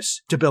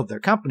Haggis to build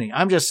their company.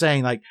 I'm just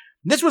saying, like,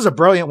 this was a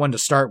brilliant one to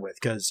start with,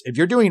 because if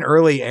you're doing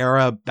early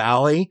era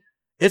Bally,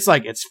 it's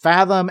like it's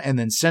Fathom and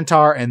then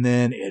Centaur and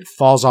then it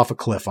falls off a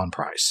cliff on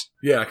price.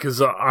 Yeah, because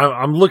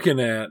I'm looking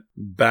at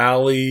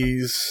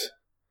Bally's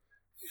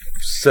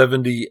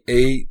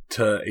 78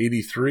 to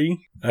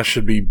 83. That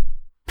should be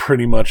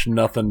pretty much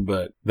nothing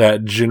but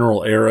that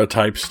general era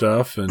type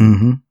stuff.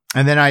 And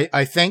And then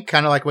I think,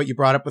 kind of like what you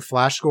brought up with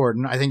Flash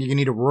Gordon, I think you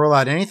need to rule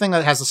out anything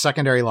that has a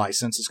secondary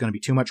license. It's going to be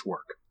too much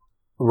work.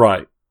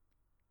 Right.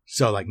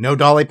 So, like, no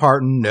Dolly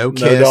Parton, no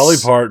Kiss. No Dolly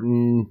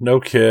Parton,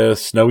 no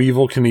Kiss, no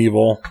Evel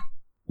Knievel,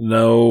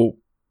 no...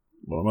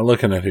 What am I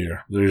looking at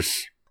here?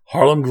 There's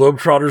Harlem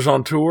Globetrotters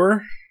on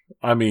tour.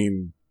 I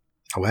mean...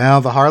 Well,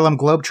 the Harlem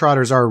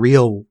Globetrotters are a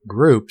real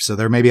group, so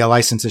there may be a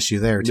license issue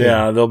there, too.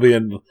 Yeah, they'll be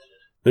in...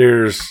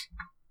 There's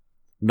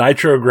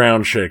Nitro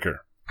Ground Shaker.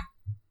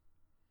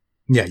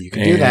 Yeah, you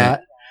can do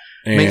that.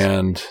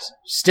 And...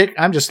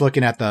 I'm just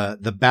looking at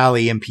the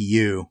Bally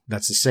MPU.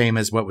 That's the same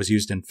as what was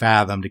used in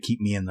Fathom to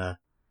keep me in the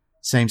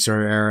same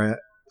sort of era.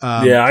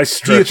 I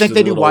stretched. Do you think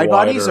they do wide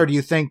wider. bodies, or do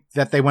you think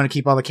that they want to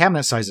keep all the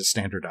cabinet sizes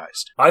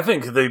standardized? I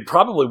think they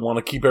probably want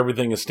to keep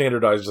everything as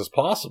standardized as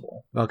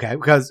possible. Okay,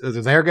 because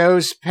there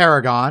goes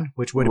Paragon,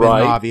 which would have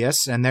been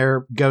obvious, and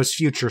there goes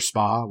Future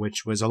Spa,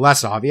 which was a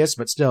less obvious,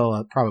 but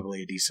still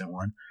probably a decent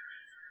one.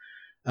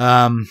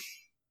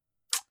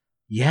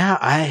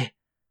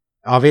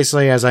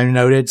 Obviously, as I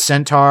noted,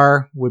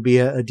 Centaur would be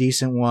a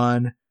decent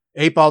one.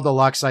 8-Ball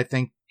Deluxe, I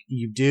think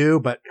you do,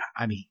 but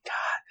I mean, God,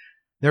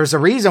 there's a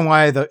reason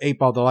why the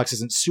 8-Ball Deluxe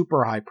isn't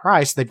super high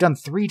priced. They've done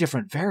 3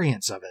 different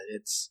variants of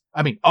it.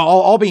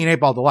 All being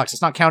 8-Ball Deluxe.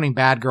 It's not counting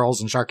Bad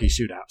Girls and Sharky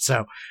Shootout.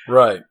 So,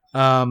 right.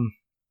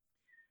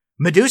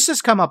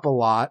 Medusa's come up a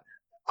lot.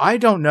 I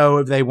don't know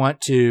if they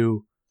want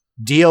to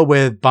deal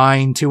with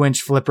buying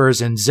 2-inch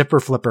flippers and zipper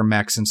flipper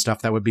mechs and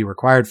stuff that would be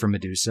required for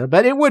Medusa,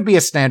 but it would be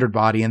a standard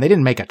body, and they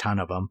didn't make a ton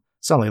of them.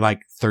 It's only like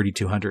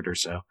 3,200 or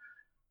so.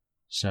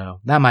 So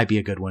that might be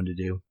a good one to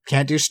do.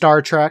 Can't do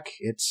Star Trek.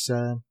 It's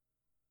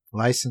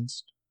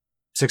licensed.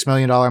 $6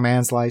 Million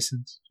Man's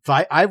licensed.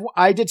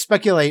 I did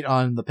speculate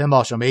on the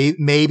pinball show.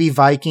 Maybe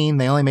Viking.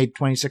 They only made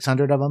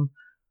 2,600 of them.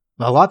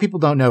 But a lot of people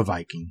don't know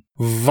Viking.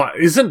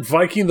 Isn't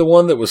Viking the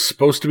one that was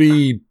supposed to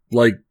be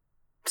like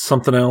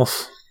something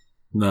else?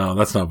 No,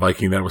 that's not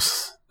Viking. No,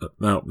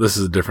 this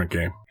is a different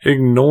game.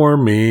 Ignore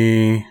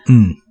me.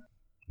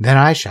 Then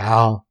I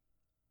shall.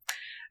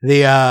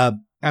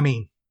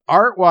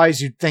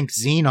 Art-wise, you'd think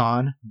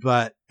Xenon,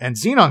 and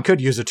Xenon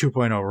could use a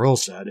 2.0 rule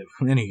set if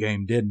any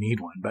game did need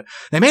one, but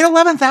they made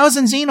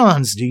 11,000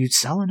 Xenons. Do you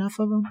sell enough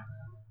of them?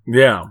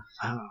 Yeah.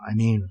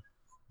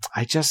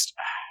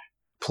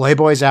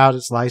 Playboy's out,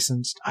 it's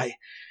licensed. I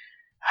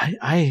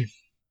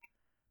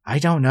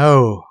don't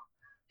know.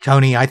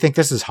 Tony, I think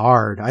this is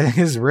hard. I think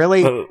this is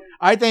really,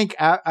 I can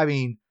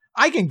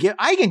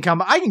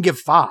give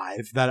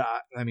 5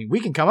 we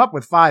can come up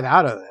with 5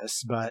 out of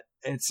this, but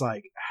it's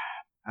like,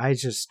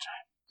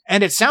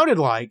 and it sounded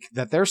like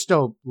that they're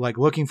still like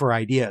looking for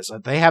ideas.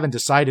 They haven't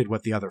decided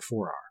what the other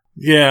 4 are.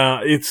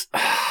 Yeah, I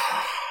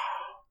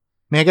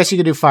guess you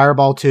could do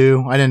Fireball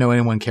too. I didn't know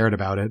anyone cared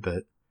about it,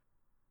 but.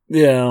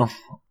 Yeah.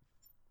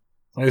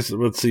 Let's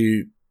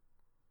see.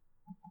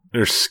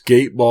 There's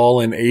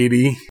Skateball in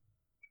 80.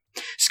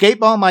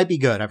 Skateball might be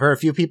good. I've heard a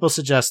few people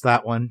suggest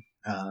that one.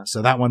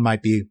 So that one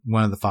might be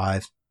one of the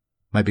 5.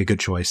 Might be a good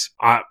choice.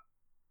 I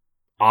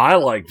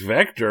like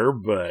Vector,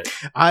 but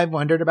I've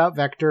wondered about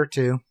Vector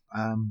too.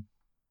 I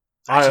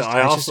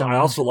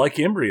also like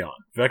Embryon.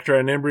 Vector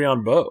and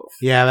Embryon both.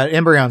 Yeah, but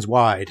Embryon's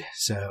wide,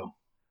 so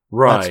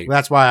right.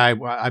 That's why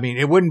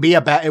it wouldn't be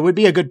it would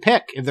be a good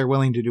pick if they're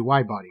willing to do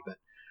wide body, but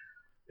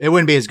it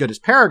wouldn't be as good as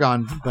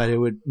Paragon, but it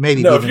would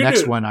maybe be the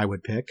next one I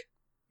would pick.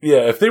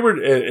 Yeah,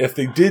 if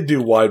they did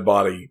do wide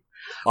body,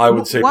 I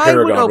would say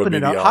Paragon would open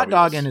it up. Hot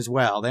Dog in as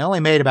well. They only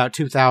made about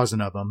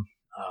 2,000 of them.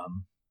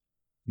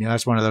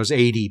 That's one of those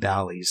 80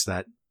 Bally's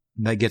that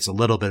gets a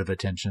little bit of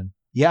attention.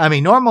 Yeah,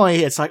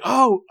 normally it's like,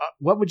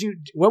 what would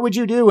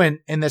you do in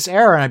this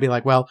era? And I'd be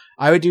like, well,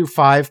 I would do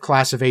 5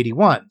 class of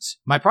 81s.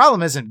 My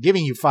problem isn't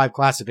giving you 5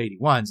 class of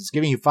 81s. It's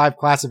giving you 5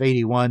 class of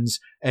 81s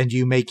and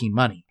you making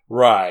money.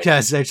 Right.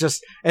 Because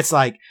it's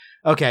like,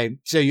 okay,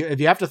 so if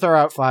you have to throw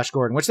out Flash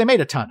Gordon, which they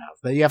made a ton of,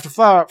 but you have to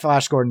throw out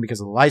Flash Gordon because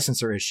of the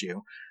licensor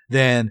issue,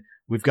 then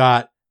we've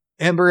got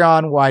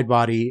Embryon wide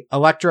body,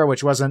 Electra,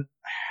 which wasn't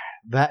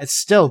that, it's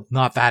still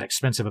not that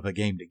expensive of a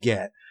game to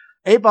get.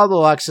 8-Ball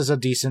Deluxe is a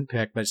decent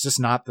pick, but it's just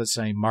not the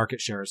same market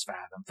share as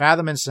Fathom.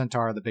 Fathom and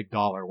Centaur are the big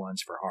dollar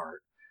ones for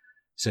art.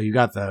 So you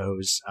got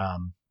those.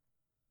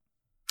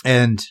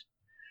 And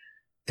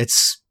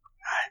it's,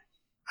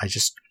 I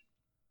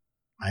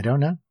don't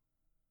know.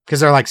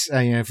 Because they're like,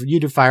 if you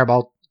do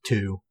Fireball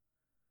 2.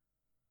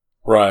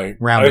 Right.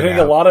 I think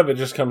a lot of it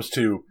just comes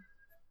to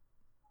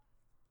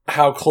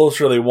how close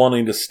are they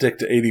wanting to stick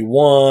to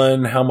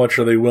 81? How much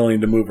are they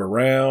willing to move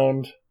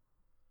around?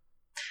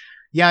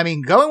 Yeah,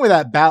 going with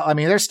that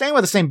they're staying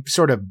with the same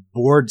sort of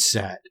board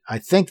set. I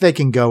think they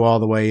can go all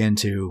the way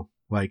into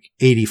like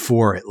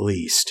 84 at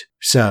least.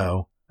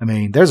 So,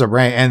 there's a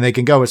range, and they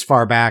can go as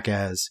far back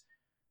as,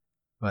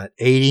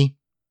 80?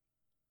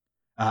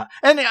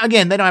 And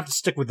again, they don't have to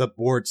stick with the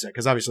board set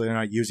because obviously they're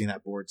not using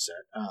that board set.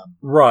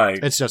 Right.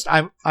 It's just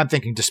I'm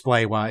thinking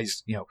display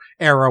wise,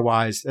 era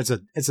wise. It's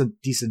a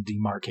decent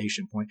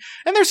demarcation point,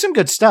 and there's some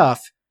good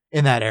stuff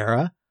in that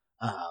era.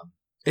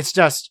 It's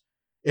just,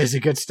 is it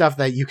good stuff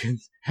that you can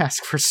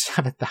ask for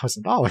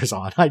 $7,000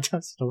 on? I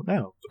just don't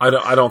know.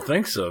 I don't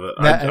think so.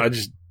 I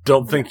just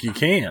don't think you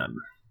can.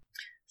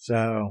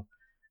 So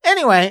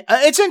anyway,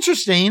 it's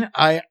interesting.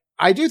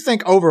 I do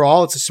think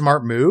overall it's a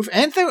smart move,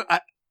 and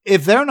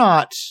if they're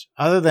not,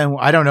 other than,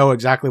 I don't know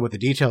exactly what the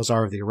details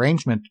are of the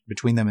arrangement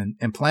between them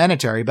and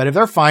Planetary, but if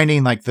they're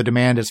finding like the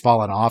demand has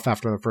fallen off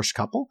after the first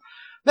couple,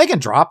 they can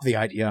drop the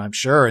idea, I'm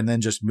sure, and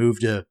then just move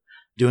to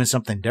doing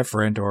something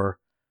different, or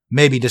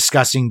maybe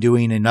discussing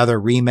doing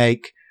another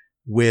remake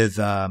with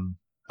a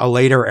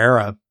later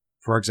era,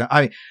 for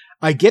example.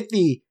 I get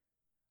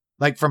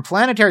from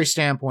Planetary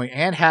standpoint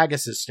and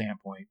Haggis's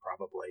standpoint,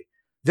 probably,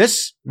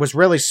 this was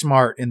really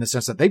smart in the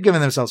sense that they've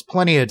given themselves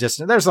plenty of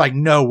distance. There's like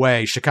no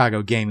way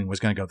Chicago Gaming was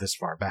going to go this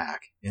far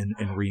back in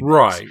remakes.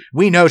 Right.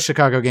 We know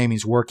Chicago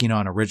Gaming's working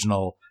on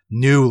original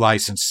new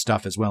licensed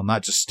stuff as well,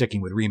 not just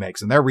sticking with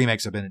remakes. And their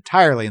remakes have been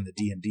entirely in the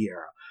D&D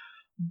era.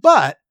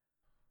 But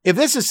if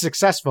this is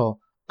successful,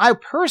 I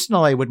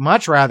personally would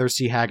much rather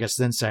see Haggis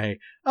than say,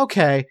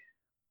 okay,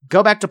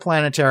 go back to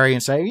Planetary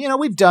and say,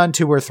 we've done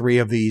 2 or 3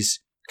 of these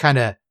kind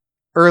of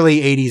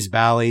early 80s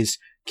Bally's.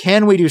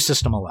 Can we do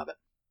System 11?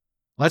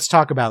 Let's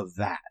talk about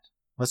that.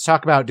 Let's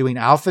talk about doing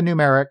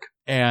alphanumeric,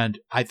 and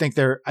I think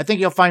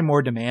you'll find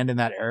more demand in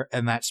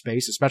that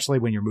space, especially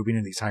when you're moving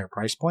to these higher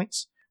price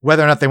points.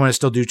 Whether or not they want to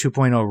still do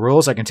 2.0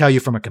 rules, I can tell you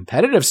from a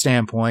competitive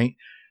standpoint,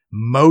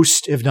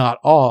 most, if not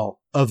all,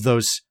 of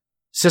those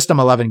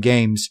System 11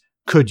 games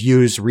could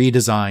use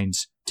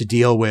redesigns to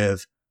deal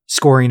with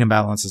scoring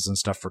imbalances and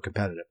stuff for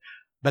competitive.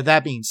 But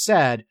that being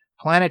said,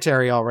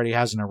 Planetary already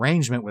has an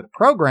arrangement with a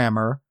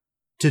programmer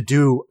to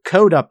do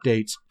code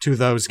updates to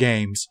those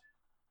games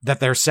that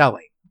they're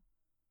selling.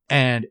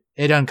 And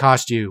it doesn't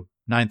cost you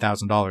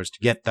 $9,000 to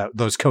get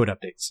those code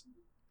updates.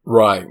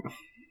 Right.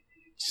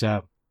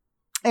 So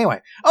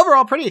anyway,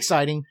 overall, pretty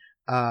exciting.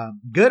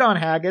 Good on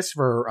Haggis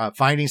for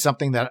finding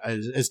something that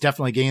is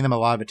definitely gaining them a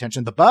lot of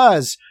attention. The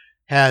buzz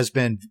has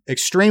been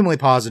extremely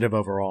positive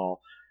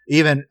overall.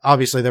 Even,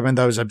 obviously, there have been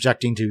those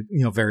objecting to,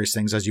 various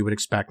things as you would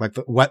expect, like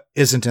what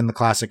isn't in the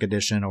classic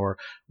edition or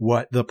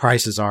what the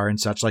prices are and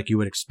such, like you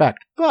would expect.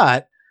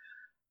 But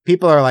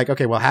people are like,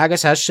 okay, well,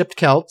 Haggis has shipped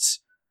Celts.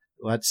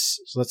 Let's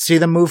see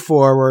them move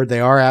forward. They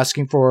are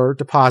asking for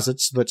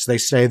deposits, which they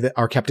say that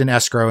are kept in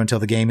escrow until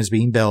the game is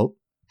being built.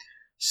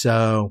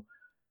 So,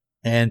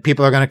 and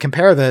people are going to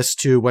compare this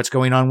to what's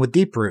going on with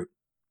Deeproot.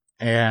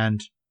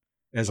 And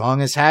as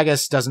long as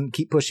Haggis doesn't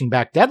keep pushing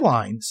back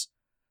deadlines,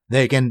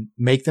 they can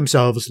make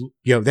themselves,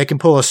 they can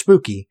pull a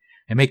Spooky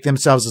and make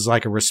themselves as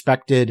like a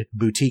respected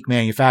boutique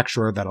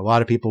manufacturer that a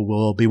lot of people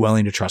will be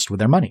willing to trust with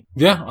their money.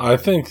 Yeah, I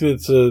think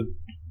it's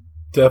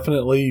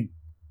definitely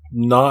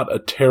not a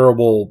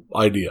terrible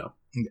idea.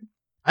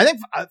 I think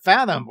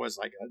Fathom was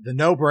like the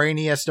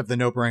no-brainiest of the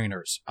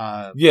no-brainers.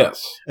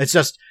 Yes. It's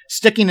just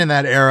sticking in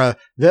that era,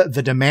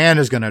 the demand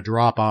is going to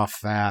drop off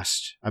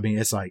fast. I mean,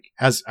 it's like,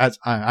 as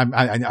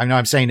I know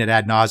I'm saying it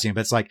ad nauseum,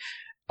 but it's like,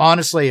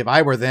 honestly, if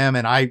I were them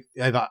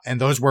and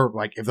those were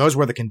like, if those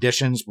were the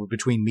conditions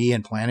between me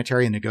and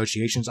Planetary and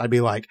negotiations, I'd be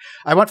like,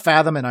 I want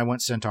Fathom and I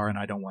want Centaur and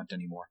I don't want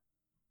any more.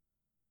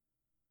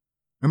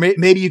 Or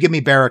maybe you give me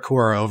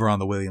Barracuda over on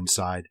the Williams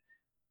side,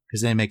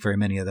 because they didn't make very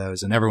many of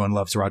those and everyone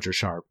loves Roger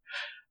Sharp.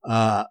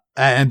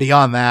 And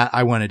beyond that,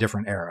 I want a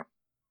different era.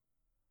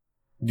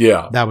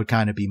 Yeah. That would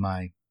kind of be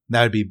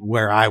that would be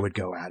where I would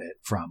go at it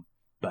from.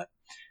 But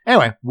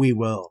anyway, we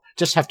will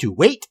just have to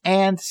wait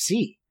and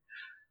see.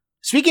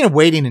 Speaking of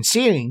waiting and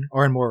seeing,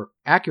 or in more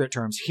accurate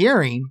terms,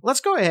 hearing,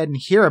 let's go ahead and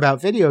hear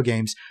about video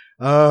games.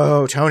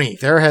 Oh, Tony,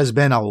 there has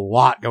been a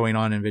lot going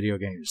on in video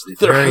games. The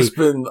there has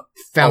been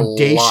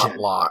foundation a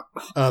lot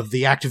of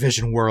the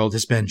Activision world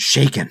has been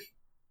shaken.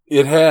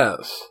 It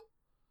has.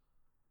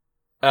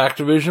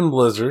 Activision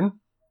Blizzard,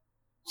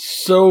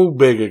 so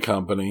big a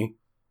company,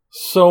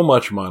 so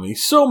much money,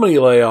 so many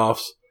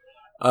layoffs,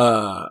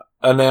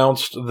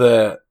 announced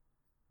that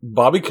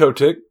Bobby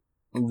Kotick,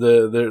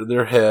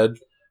 their head,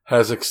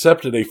 has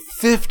accepted a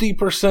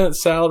 50%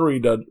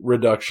 salary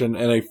reduction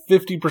and a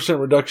 50%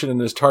 reduction in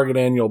his target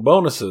annual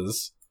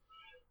bonuses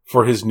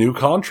for his new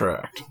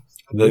contract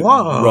that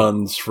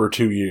runs for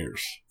 2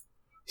 years.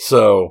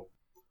 So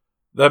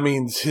that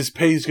means his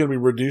pay is going to be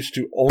reduced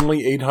to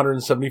only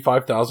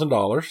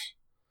 $875,000.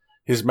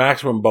 His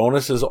maximum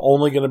bonus is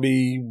only going to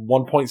be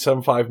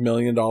 $1.75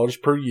 million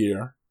per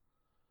year.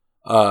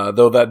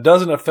 Though that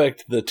doesn't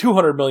affect the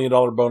 $200 million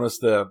bonus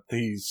that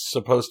he's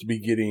supposed to be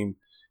getting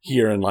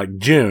here in like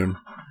June,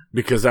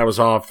 because that was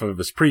off of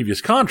his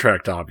previous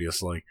contract,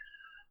 obviously.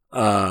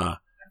 So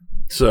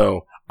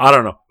I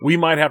don't know. We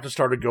might have to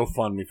start a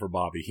GoFundMe for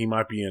Bobby. He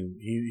might be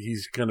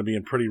he's going to be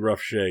in pretty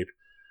rough shape.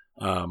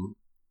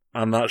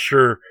 I'm not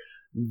sure.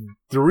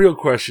 The real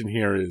question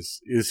here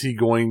is he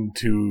going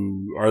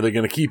to, are they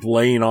going to keep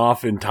laying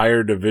off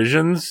entire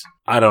divisions?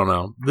 I don't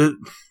know.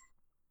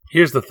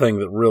 Here's the thing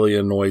that really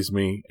annoys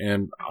me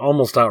and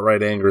almost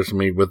outright angers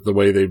me with the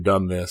way they've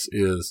done this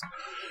is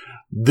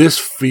this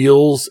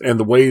feels, and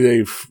the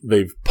way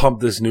they've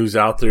pumped this news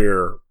out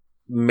there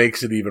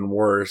makes it even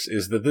worse,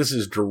 is that this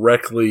is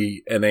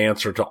directly an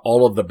answer to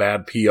all of the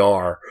bad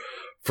PR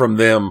from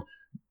them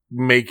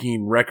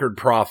making record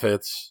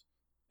profits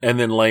and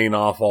then laying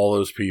off all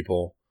those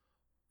people,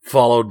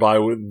 followed by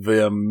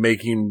them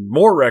making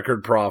more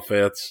record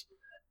profits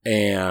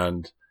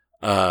and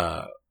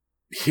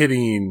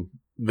hitting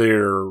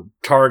their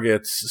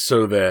targets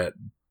so that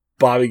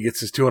Bobby gets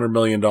his $200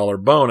 million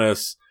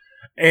bonus,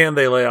 and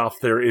they lay off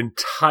their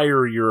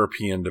entire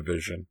European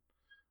division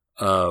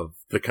of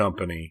the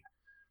company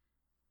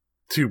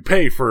to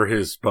pay for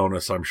his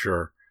bonus, I'm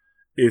sure.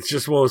 It's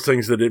just one of those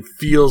things that it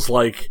feels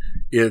like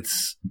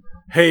it's,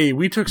 hey,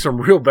 we took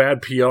some real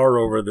bad PR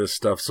over this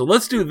stuff, so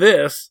let's do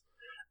this,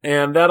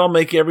 and that'll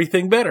make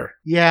everything better.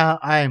 Yeah,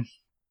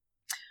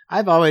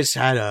 I've always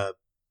had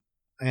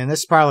and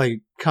this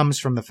probably comes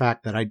from the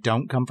fact that I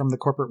don't come from the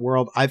corporate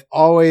world. I've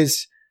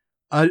always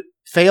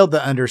failed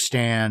to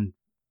understand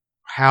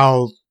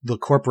how the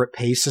corporate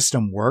pay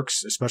system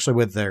works, especially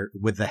with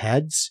the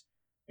heads,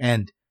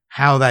 and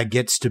how that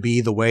gets to be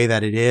the way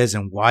that it is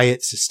and why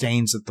it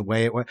sustains it the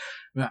way it was.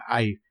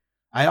 I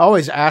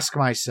always ask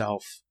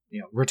myself,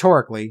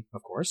 rhetorically,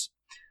 of course,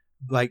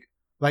 like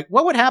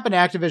what would happen to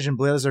Activision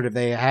Blizzard if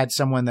they had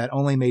someone that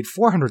only made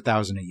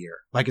 $400,000 a year?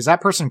 Like, is that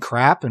person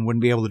crap and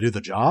wouldn't be able to do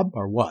the job,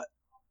 or what?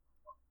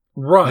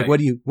 Right. Like, what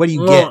do you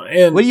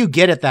get? What do you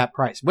get at that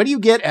price? What do you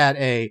get at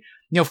a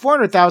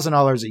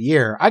 $400,000 a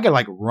year? I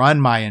could run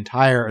my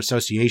entire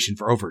association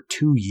for over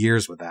 2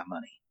 years with that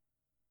money.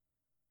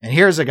 And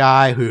here's a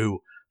guy who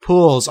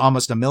pulls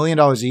almost $1 million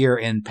a year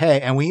in pay,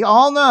 and we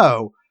all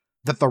know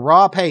that the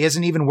raw pay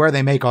isn't even where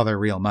they make all their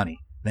real money.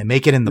 They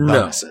make it in the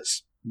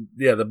bonuses.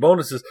 Yeah, the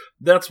bonuses.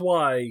 That's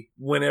why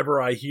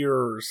whenever I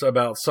hear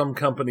about some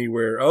company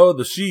where,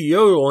 the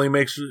CEO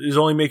is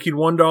only making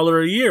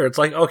 $1 a year, it's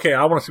like, okay,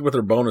 I want to see what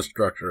their bonus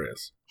structure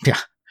is. Yeah.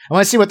 I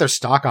want to see what their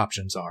stock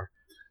options are.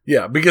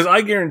 Yeah, because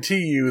I guarantee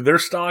you their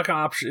stock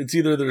option, it's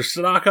either their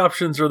stock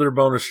options or their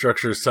bonus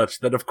structure is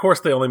such that, of course,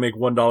 they only make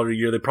 $1 a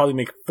year. They probably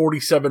make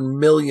 $47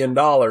 million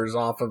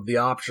off of the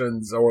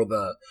options or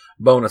the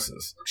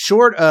bonuses.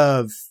 Short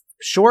of,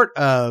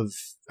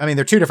 I mean,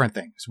 they're two different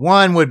things.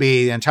 One would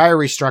be the entire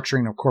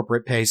restructuring of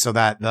corporate pay so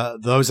that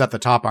those at the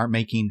top aren't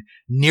making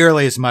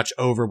nearly as much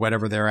over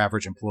whatever their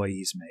average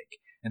employees make.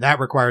 And that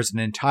requires an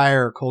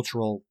entire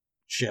cultural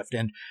shift.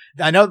 And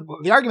I know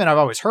the argument I've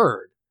always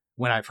heard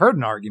when I've heard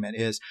an argument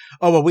is,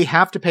 we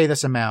have to pay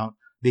this amount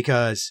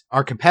because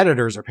our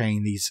competitors are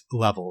paying these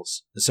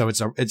levels. So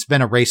it's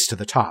been a race to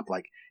the top.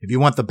 Like, if you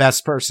want the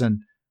best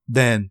person,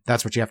 then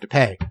that's what you have to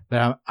pay.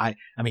 But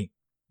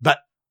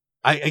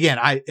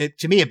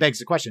to me, it begs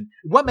the question,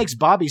 what makes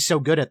Bobby so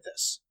good at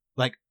this?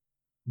 Like,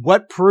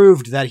 what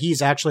proved that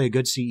he's actually a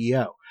good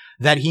CEO?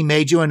 That he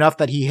made you enough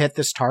that he hit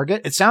this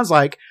target? It sounds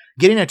like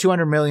getting a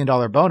 $200 million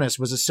bonus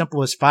was as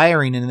simple as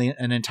firing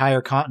an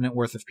entire continent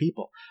worth of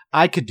people.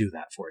 I could do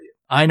that for you.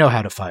 I know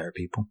how to fire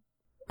people.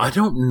 I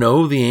don't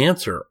know the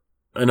answer.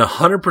 In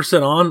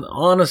 100%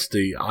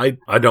 honesty,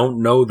 I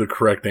don't know the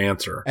correct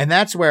answer. And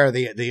that's where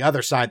the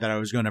other side that I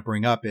was going to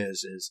bring up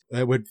is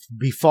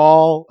it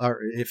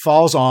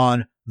falls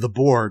on the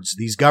boards,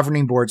 these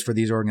governing boards for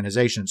these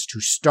organizations,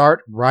 to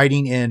start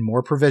writing in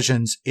more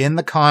provisions in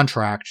the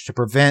contract to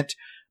prevent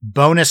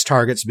bonus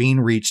targets being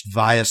reached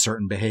via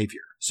certain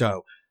behavior.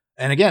 So,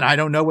 and again, I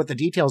don't know what the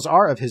details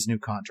are of his new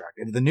contract.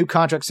 If the new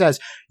contract says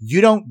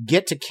you don't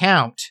get to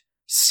count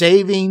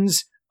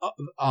savings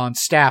on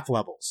staff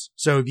levels.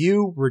 So if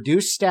you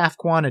reduce staff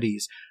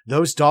quantities,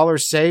 those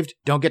dollars saved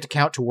don't get to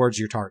count towards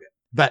your target.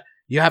 But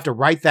you have to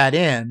write that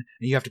in, and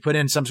you have to put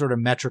in some sort of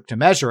metric to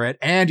measure it,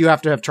 and you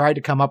have to have tried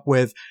to come up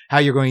with how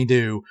you're going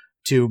to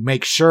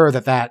make sure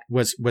that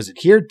was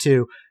adhered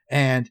to.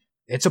 And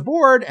it's a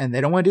board, and they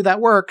don't want to do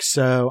that work.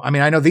 So, I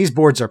mean, I know these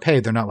boards are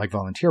paid. They're not like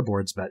volunteer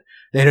boards, but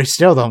they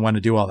still don't want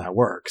to do all that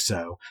work.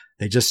 So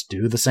they just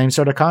do the same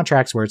sort of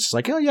contracts where it's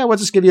like, oh yeah, we'll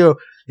just give you,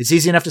 it's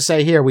easy enough to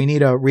say here, we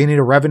need a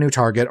revenue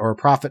target or a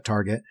profit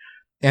target.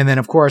 And then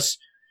of course,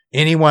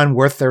 anyone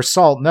worth their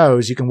salt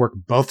knows you can work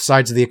both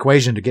sides of the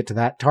equation to get to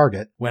that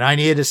target. When I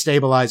needed to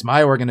stabilize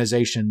my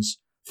organization's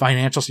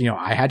financials,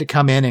 I had to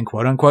come in and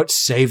quote unquote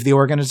save the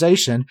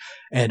organization.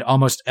 And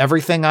almost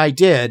everything I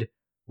did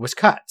was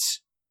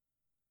cuts.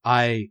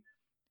 I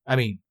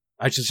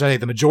should say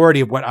the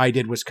majority of what I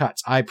did was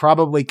cuts. I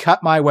probably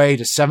cut my way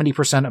to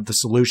 70% of the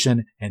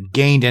solution and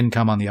gained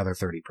income on the other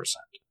 30%.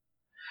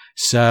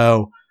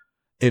 So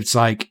it's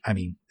like,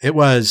 it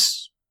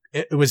was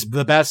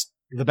the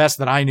best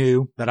that I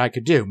knew that I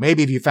could do.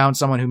 Maybe if you found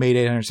someone who made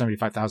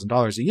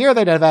 $875,000 a year,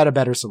 they'd have had a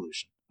better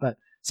solution. But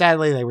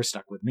sadly, they were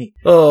stuck with me.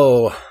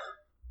 Oh,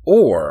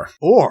 or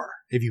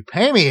if you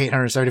pay me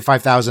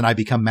 $875,000, I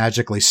become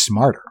magically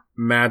smarter.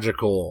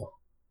 Magical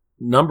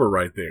number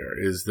right there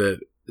is that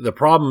the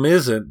problem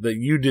isn't that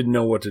you didn't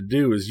know what to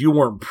do, is you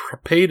weren't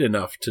paid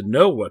enough to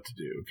know what to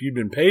do. If you'd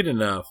been paid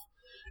enough,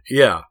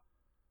 yeah,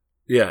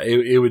 Yeah,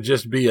 it would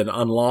just be an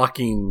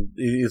unlocking.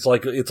 It's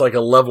like a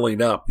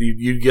leveling up.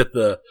 You get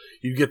the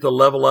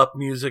level up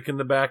music in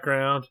the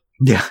background.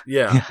 Yeah.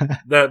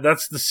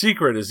 That's the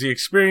secret. Is the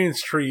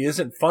experience tree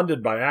isn't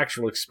funded by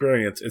actual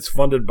experience. It's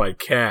funded by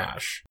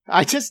cash.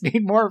 I just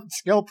need more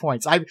skill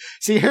points.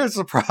 See. Here's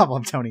the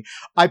problem, Tony.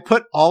 I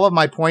put all of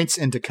my points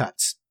into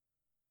cuts.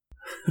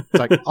 It's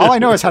like all I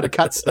know is how to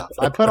cut stuff.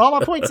 I put all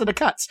my points into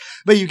cuts.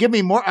 But you give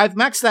me more. I've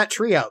maxed that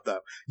tree out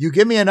though. You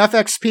give me enough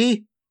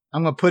XP,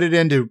 I'm gonna put it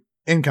into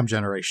income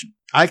generation.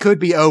 I could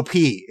be OP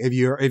if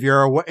you're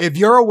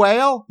a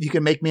whale. You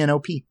can make me an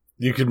OP.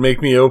 You could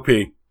make me OP.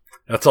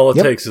 That's all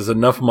it takes is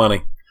enough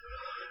money.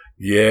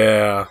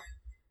 Yeah,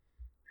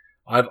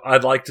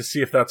 I'd like to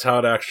see if that's how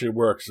it actually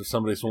works. If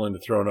somebody's willing to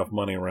throw enough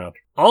money around.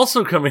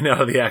 Also coming out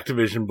of the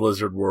Activision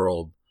Blizzard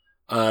world,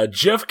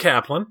 Jeff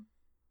Kaplan,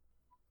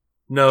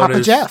 known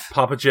as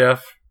Papa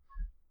Jeff,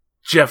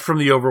 Jeff from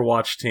the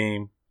Overwatch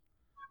team,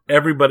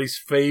 everybody's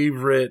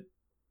favorite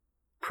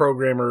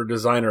programmer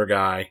designer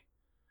guy,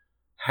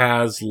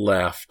 has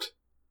left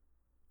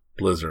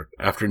Blizzard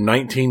after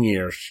 19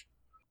 years.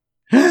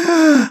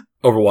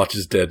 Overwatch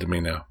is dead to me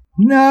now.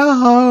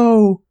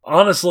 No.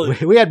 Honestly.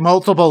 We had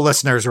multiple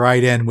listeners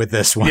write in with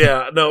this one.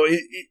 Yeah, no, and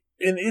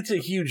it's a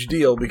huge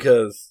deal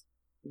because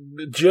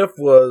Jeff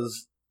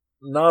was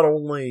not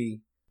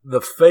only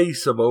the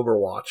face of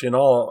Overwatch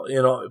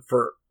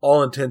for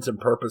all intents and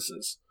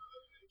purposes.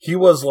 He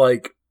was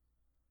like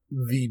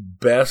the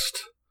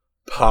best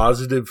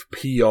positive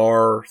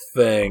PR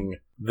thing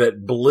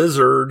that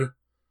Blizzard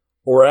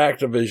or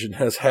Activision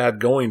has had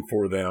going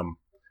for them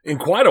in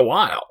quite a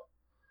while.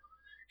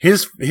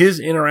 His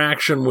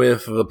interaction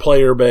with the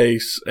player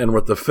base and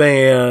with the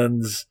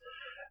fans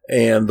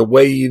and the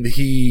way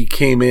he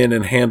came in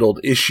and handled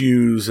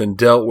issues and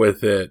dealt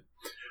with it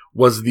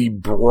was the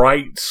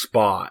bright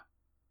spot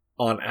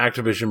on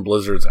Activision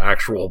Blizzard's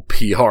actual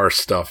PR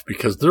stuff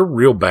because they're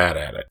real bad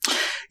at it.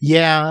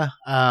 Yeah.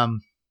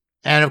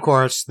 And of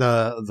course,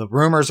 the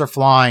rumors are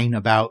flying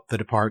about the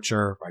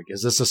departure. Like,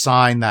 is this a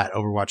sign that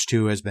Overwatch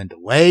 2 has been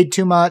delayed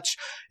too much?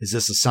 Is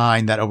this a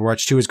sign that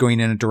Overwatch 2 is going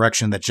in a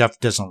direction that Jeff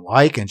doesn't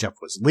like and Jeff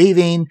was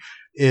leaving?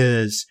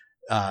 Does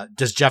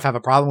Jeff have a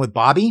problem with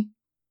Bobby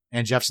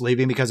and Jeff's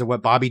leaving because of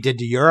what Bobby did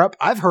to Europe?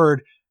 I've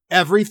heard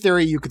every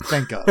theory you could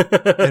think of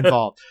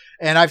involved.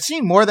 And I've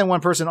seen more than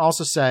one person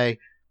also say,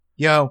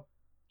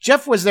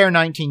 Jeff was there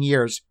 19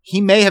 years. He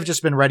may have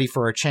just been ready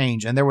for a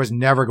change, and there was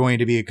never going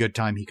to be a good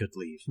time he could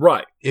leave.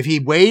 Right. If he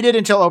waited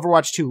until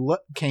Overwatch 2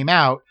 came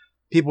out,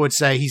 people would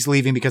say he's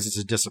leaving because it's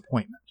a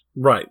disappointment.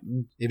 Right.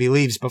 If he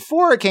leaves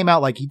before it came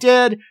out like he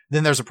did,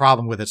 then there's a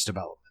problem with its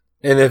development.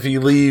 And if he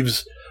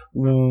leaves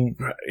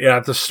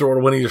at the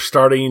store when he's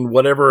starting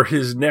whatever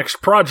his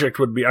next project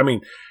would be. I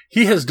mean,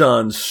 he has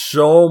done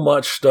so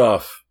much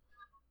stuff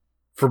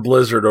for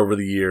Blizzard over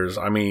the years.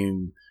 I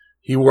mean,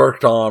 he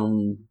worked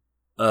on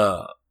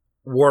World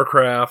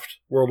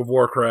of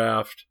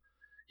Warcraft.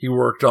 He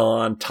worked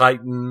on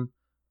Titan,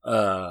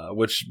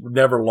 which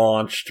never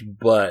launched,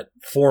 but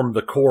formed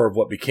the core of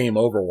what became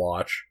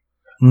Overwatch.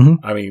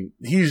 Mm-hmm. I mean,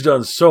 he's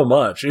done so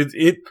much.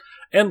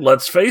 And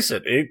let's face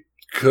it, it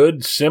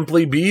could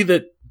simply be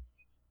that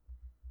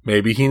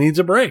maybe he needs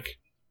a break.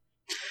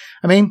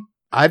 I mean,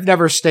 I've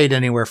never stayed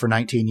anywhere for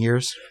 19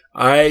 years.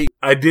 I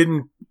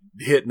didn't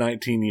hit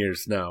 19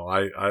 years. No,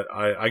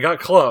 I got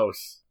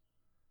close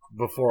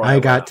before I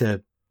got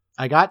to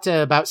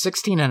about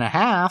 16 and a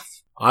half.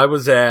 I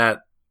was at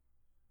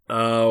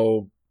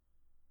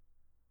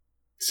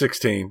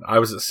 16. I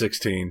was at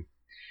 16.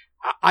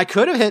 I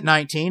could have hit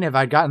 19 if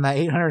I'd gotten that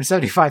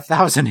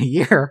 $875,000 a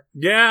year.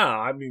 Yeah,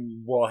 I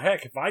mean, well,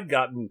 heck, if I'd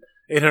gotten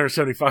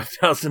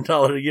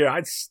 $875,000 a year,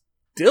 I'd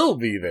still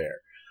be there.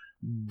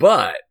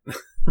 But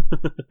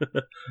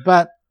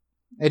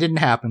it didn't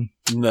happen.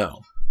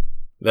 No.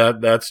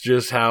 That's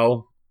just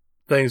how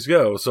things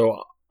go.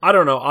 So I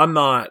don't know. I'm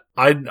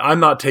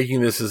not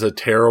taking this as a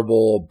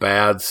terrible,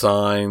 bad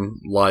sign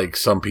like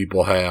some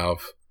people have,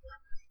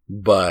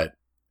 but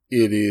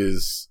it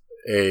is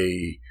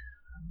a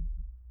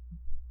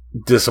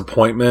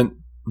disappointment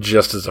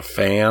just as a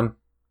fan.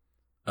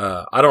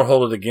 I don't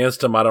hold it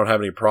against him. I don't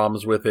have any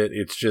problems with it.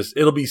 It's just,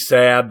 it'll be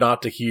sad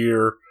not to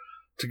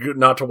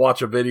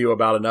watch a video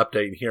about an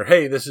update and hear,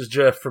 hey, this is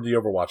Jeff from the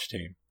Overwatch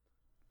team.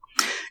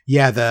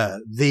 Yeah,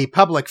 the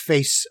public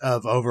face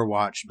of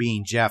Overwatch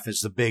being Jeff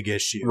is the big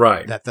issue.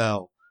 Right. That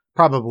they'll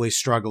probably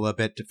struggle a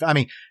bit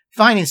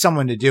finding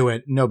someone to do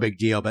it, no big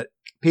deal, but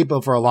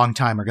people for a long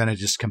time are going to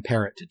just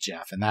compare it to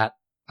Jeff, and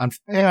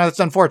that's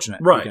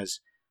unfortunate. Right. Because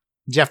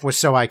Jeff was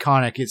so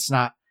iconic, it's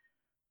not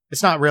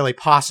really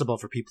possible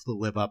for people to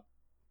live up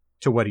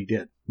to what he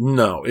did.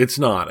 No, it's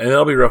not. And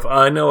it'll be rough.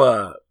 I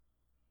know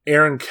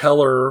Aaron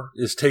Keller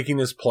is taking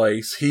his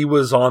place. He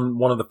was on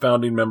one of the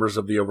founding members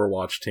of the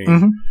Overwatch team.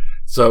 Mm-hmm.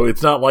 So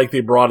it's not like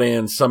they brought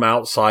in some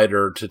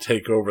outsider to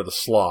take over the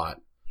slot.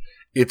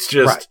 It's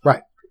just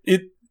right.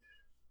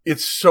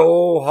 It's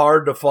so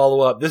hard to follow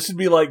up. This would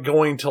be like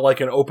going to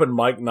like an open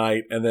mic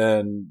night and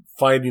then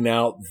finding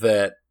out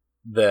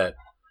that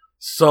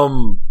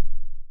some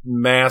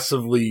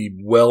massively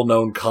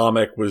well-known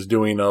comic was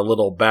doing a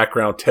little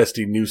background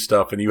testing new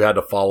stuff and you had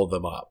to follow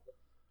them up.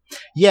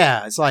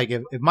 Yeah, it's like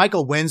if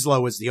Michael Winslow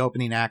was the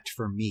opening act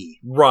for me.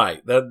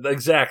 Right.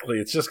 Exactly.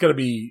 It's just going to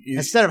be...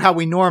 Instead of how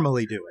we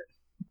normally do it.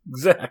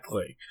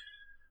 Exactly.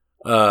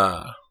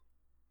 I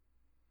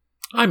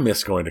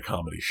miss going to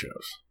comedy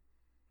shows.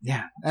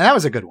 Yeah, and that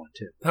was a good one,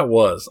 too. That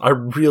was. I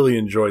really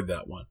enjoyed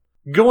that one.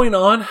 Going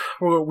on,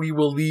 we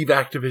will leave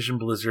Activision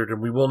Blizzard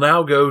and we will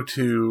now go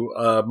to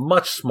a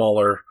much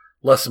smaller,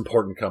 less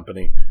important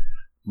company,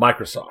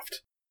 Microsoft.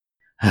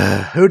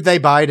 Who'd they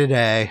buy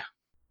today?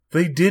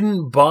 They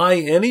didn't buy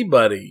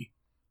anybody,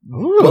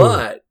 Ooh.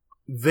 but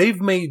they've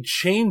made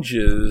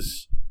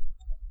changes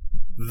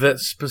that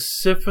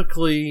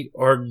specifically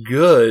are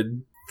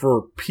good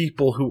for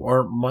people who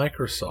aren't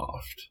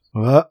Microsoft.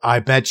 Well,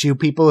 I bet you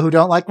people who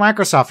don't like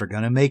Microsoft are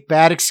going to make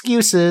bad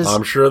excuses.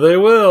 I'm sure they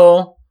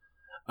will.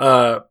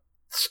 The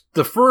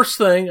first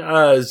thing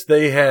is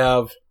they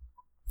have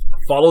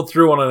followed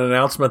through on an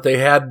announcement they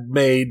had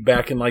made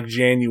back in like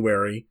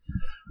January.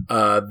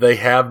 They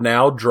have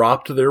now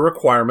dropped their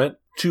requirement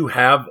to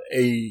have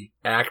a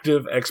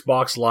active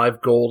Xbox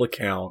Live Gold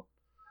account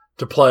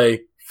to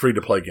play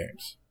free-to-play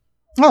games.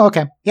 Oh,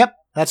 okay. Yep,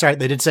 that's right.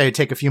 They did say it'd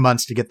take a few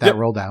months to get that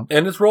rolled out.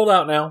 And it's rolled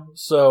out now.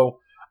 So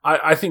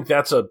I think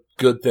that's a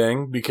good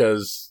thing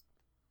because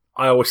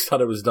I always thought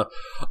it was done.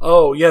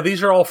 Oh, yeah,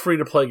 these are all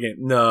free-to-play games.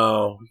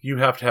 No, you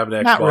have to have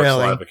an Xbox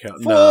Live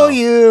account. Fool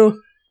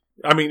you.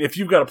 I mean, if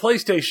you've got a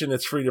PlayStation,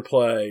 it's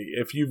free-to-play.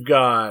 If you've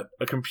got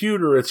a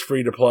computer, it's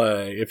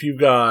free-to-play. If you've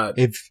got...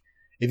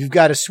 If you've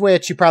got a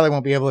Switch, you probably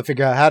won't be able to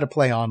figure out how to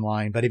play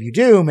online. But if you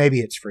do,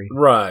 maybe it's free.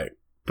 Right.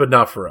 But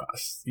not for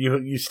us.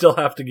 You still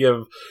have to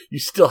give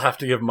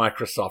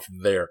Microsoft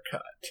their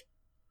cut.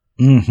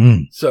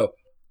 Mm-hmm. So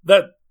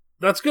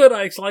that's good.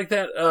 I like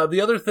that.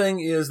 The other thing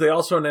is they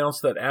also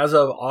announced that as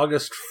of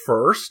August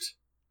 1st,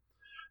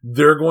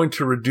 they're going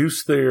to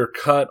reduce their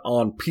cut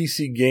on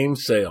PC game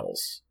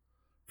sales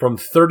from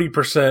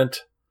 30%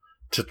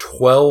 to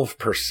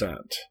 12%,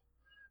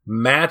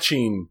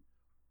 matching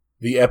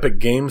the Epic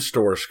Game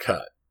Store's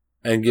cut,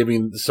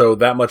 and so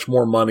that much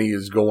more money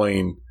is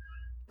going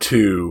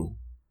to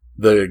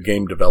the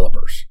game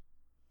developers.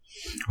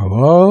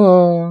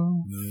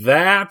 Oh,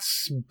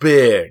 that's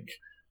big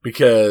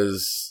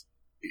because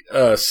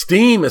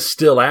Steam is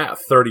still at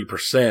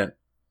 30%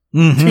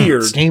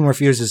 tiered. Steam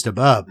refuses to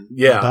budge.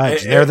 Yeah,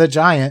 they're the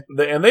giant,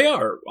 and they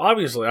are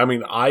obviously. I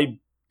mean, I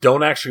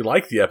don't actually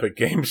like the Epic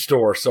Game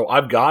Store, so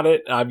I've got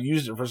it. I've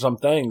used it for some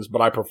things,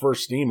 but I prefer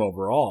Steam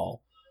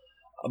overall.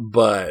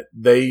 But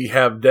they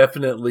have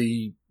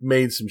definitely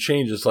made some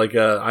changes. Like,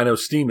 I know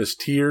Steam is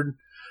tiered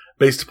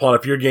based upon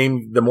if your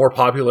game, the more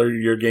popular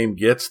your game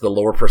gets, the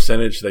lower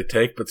percentage they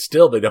take, but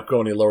still they don't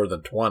go any lower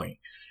than 20.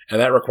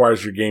 And that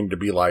requires your game to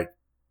be like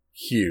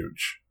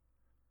huge.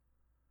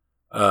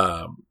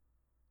 So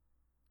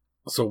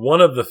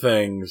one of the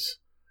things,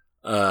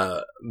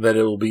 that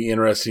it will be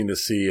interesting to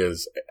see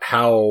is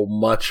how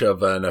much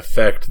of an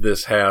effect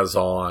this has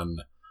on,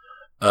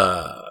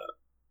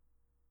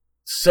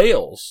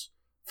 sales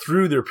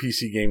through their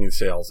PC gaming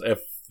sales if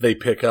they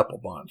pick up a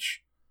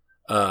bunch.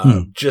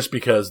 Just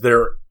because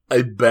they're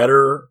a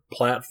better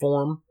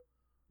platform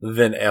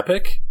than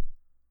Epic,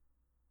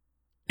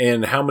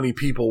 and how many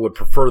people would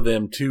prefer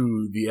them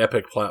to the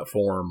Epic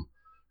platform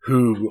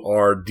who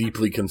are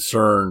deeply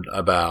concerned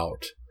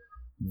about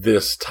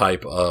this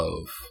type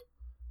of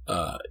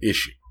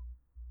issue.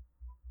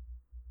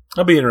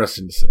 That'll be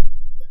interesting to see.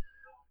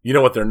 You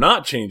know what they're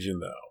not changing,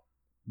 though?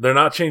 They're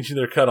not changing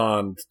their cut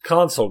on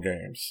console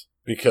games.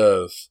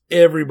 Because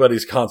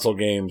everybody's console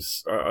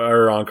games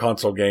are on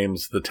console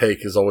games. The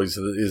take is always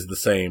the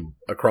same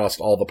across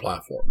all the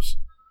platforms.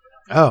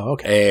 Oh,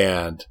 okay.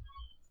 And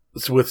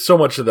with so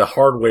much of the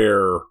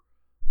hardware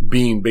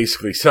being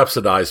basically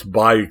subsidized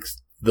by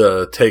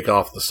the take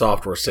off the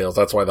software sales,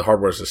 that's why the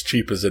hardware is as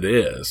cheap as it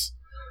is.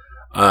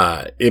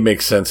 It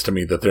makes sense to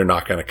me that they're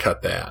not going to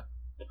cut that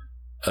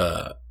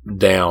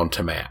down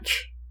to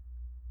match.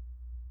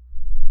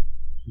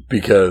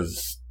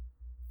 Because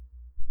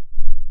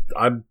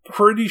I'm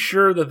pretty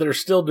sure that they're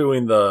still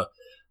doing the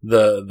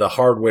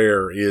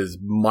hardware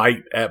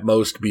might at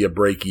most be a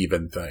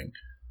break-even thing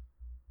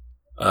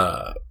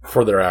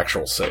for their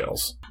actual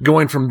sales.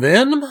 Going from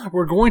then,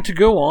 we're going to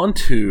go on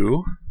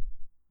to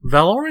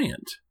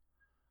Valorant.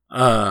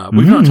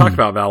 We've not talked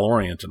about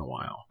Valorant in a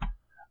while.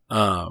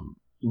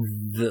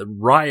 The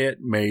Riot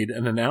made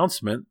an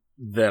announcement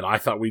that I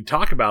thought we'd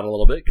talk about a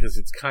little bit because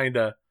it's kind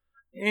of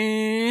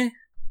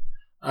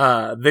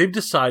they've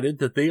decided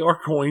that they are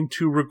going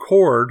to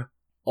record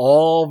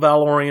all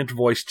Valorant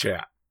voice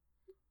chat.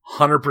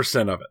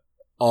 100% of it.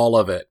 All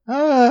of it.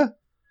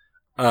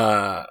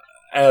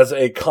 As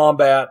a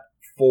combat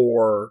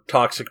for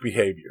toxic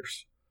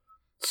behaviors.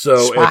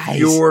 So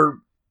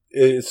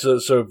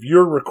if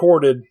you're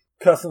recorded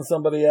cussing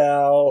somebody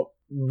out,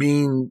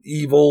 being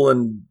evil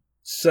and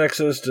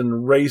sexist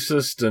and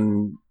racist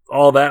and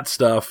all that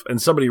stuff,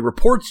 and somebody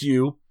reports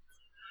you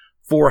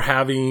for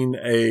having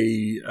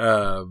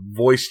a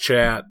voice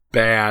chat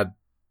bad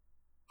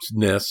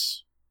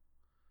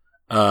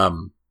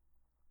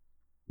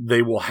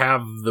they will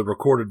have the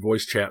recorded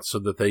voice chat so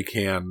that they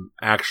can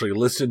actually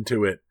listen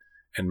to it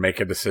and make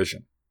a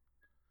decision.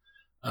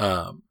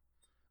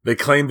 They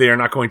claim they are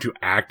not going to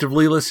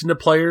actively listen to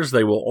players.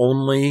 They will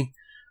only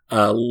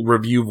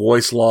review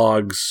voice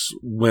logs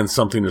when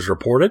something is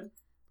reported.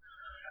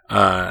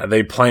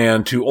 They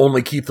plan to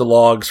only keep the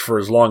logs for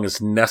as long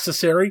as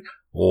necessary,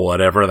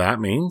 whatever that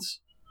means.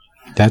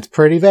 That's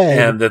pretty vague.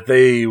 And that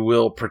they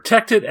will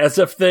protect it as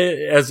if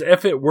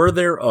it were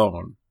their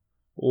own.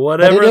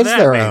 Whatever but it is that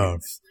their means. Own.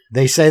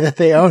 They say that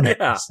they own it.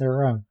 Yeah. It's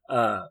their own.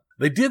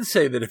 They did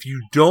say that if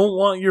you don't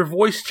want your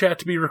voice chat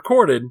to be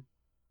recorded,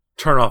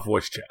 turn off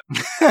voice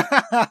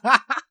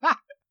chat.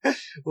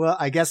 Well,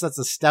 I guess that's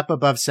a step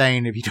above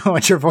saying if you don't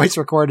want your voice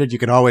recorded, you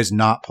can always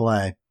not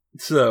play.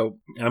 So,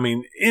 I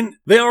mean,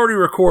 they already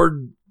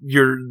record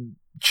your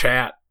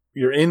chat,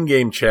 your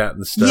in-game chat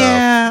and stuff.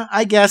 Yeah,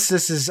 I guess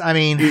this is, I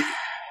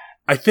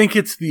think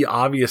it's the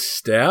obvious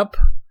step.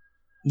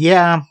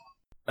 Yeah.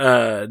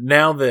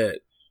 Now that,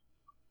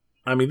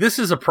 this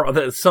is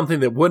that's something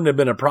that wouldn't have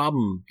been a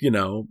problem,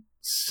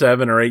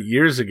 7 or 8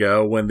 years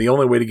ago when the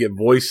only way to get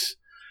voice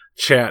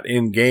chat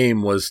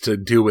in-game was to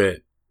do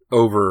it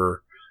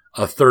over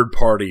a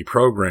third-party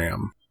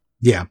program.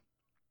 Yeah.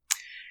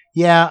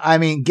 Yeah,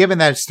 given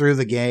that it's through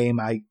the game,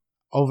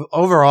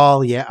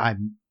 overall,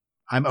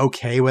 I'm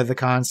okay with the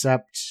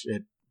concept.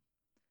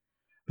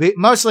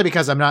 Mostly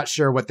because I'm not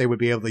sure what they would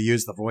be able to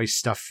use the voice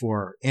stuff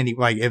for.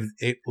 If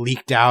it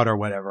leaked out or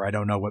whatever, I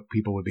don't know what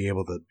people would be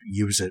able to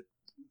use it,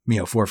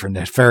 for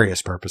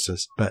nefarious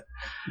purposes. But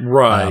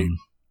right.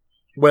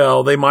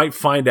 Well, they might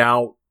find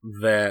out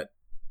that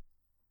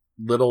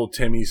little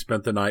Timmy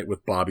spent the night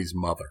with Bobby's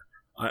mother.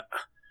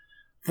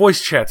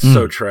 Voice chat's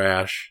so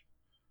trash.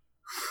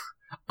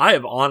 I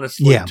have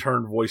honestly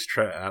turned voice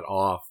chat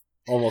off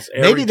almost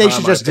every time. Maybe they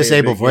should just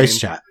disable voice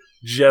chat.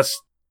 Just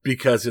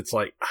because it's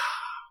like,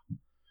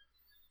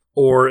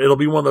 or it'll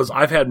be one of those.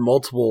 I've had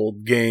multiple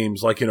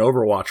games like in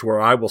Overwatch where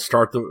I'll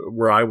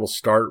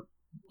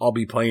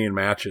be playing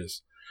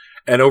matches,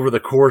 and over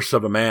the course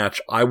of a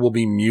match, I will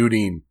be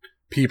muting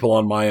people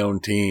on my own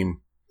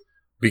team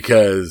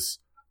because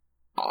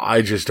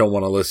I just don't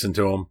want to listen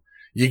to them.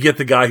 You get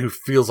the guy who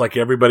feels like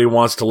everybody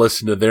wants to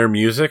listen to their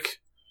music.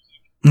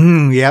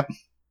 Yep.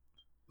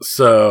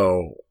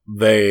 So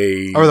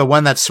or the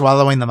one that's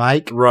swallowing the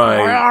mic, right?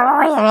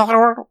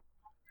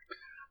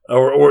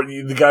 Or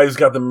the guy who's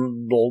got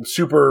the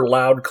super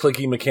loud,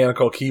 clicky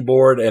mechanical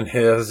keyboard and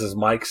has his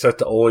mic set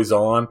to always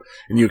on,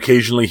 and you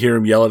occasionally hear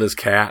him yell at his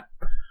cat.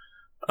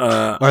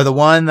 Or the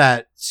one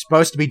that's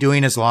supposed to be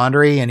doing his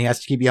laundry and he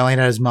has to keep yelling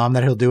at his mom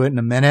that he'll do it in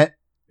a minute.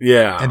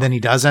 Yeah. And then he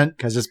doesn't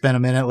because it's been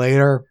a minute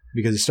later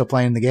because he's still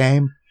playing the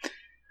game.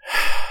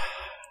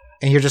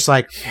 And you're just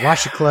like,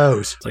 wash your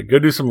clothes. It's like, go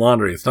do some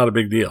laundry. It's not a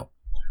big deal.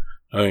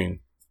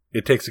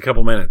 It takes a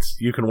couple minutes.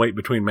 You can wait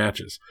between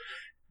matches.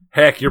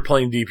 Heck, you're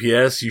playing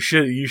DPS.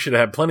 You should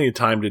have plenty of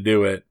time to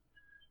do it.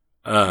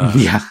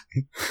 Yeah.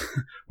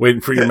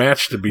 Waiting for your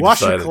match to be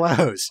wash decided. Wash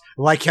your clothes.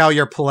 Like how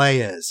your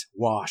play is.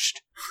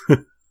 Washed.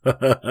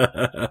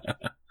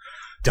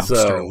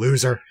 Dumpster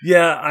loser.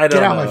 Yeah, I don't know.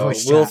 Get out my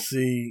voice chat. We'll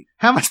see.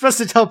 How am I supposed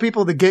to tell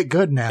people to get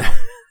good now?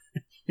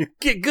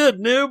 Get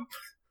good, noob.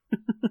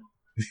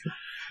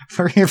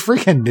 For your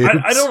freaking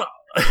noobs. I don't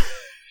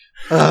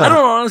I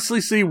don't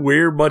honestly see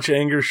where much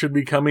anger should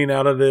be coming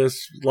out of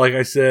this. Like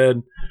I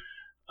said,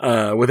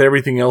 with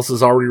everything else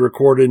is already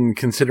recorded, and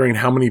considering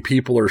how many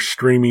people are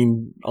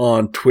streaming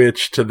on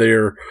Twitch to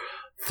their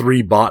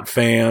 3 bot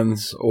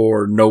fans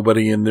or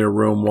nobody in their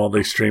room while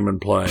they stream and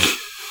play.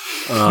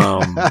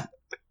 Like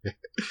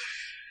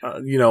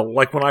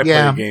when I play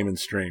a game and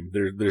stream,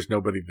 there's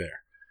nobody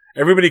there.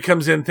 Everybody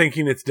comes in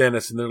thinking it's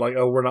Dennis, and they're like,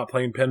 "Oh, we're not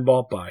playing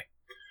pinball." Bye.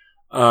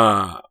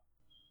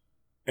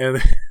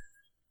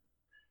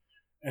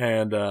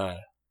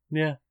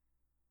 Yeah,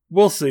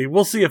 we'll see.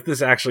 We'll see if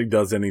this actually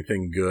does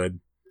anything good.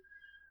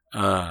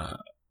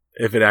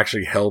 If it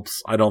actually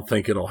helps, I don't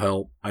think it'll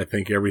help. I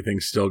think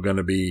everything's still going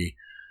to be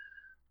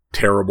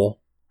terrible.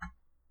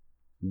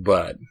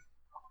 But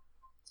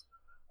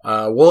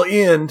we'll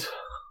end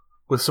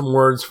with some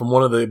words from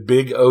one of the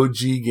big OG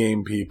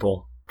game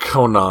people,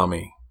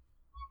 Konami.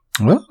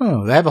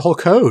 Oh, they have a whole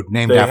code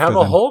named after them. They have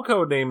a whole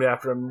code named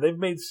after them. They've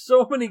made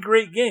so many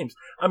great games.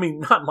 Not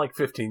in like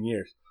 15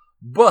 years.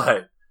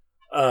 But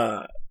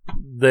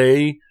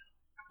they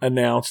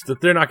announced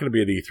that they're not going to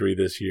be at E3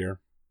 this year.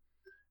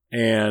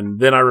 And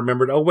then I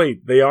remembered, oh,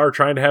 wait, they are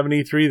trying to have an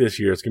E3 this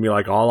year. It's going to be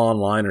like all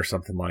online or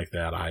something like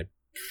that. I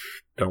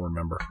don't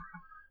remember.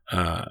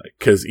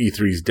 Because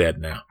E3's dead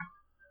now.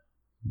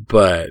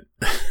 But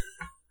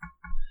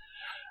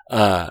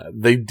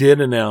they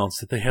did announce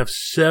that they have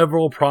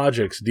several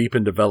projects deep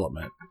in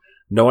development.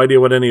 No idea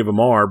what any of them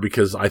are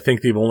because I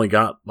think they've only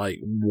got like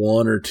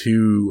 1 or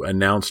 2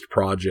 announced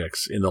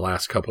projects in the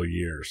last couple of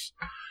years.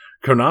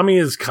 Konami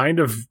is kind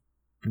of,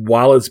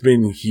 while it's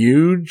been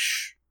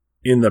huge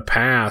in the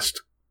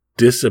past,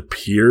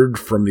 disappeared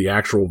from the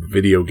actual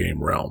video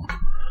game realm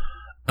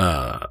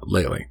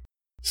lately.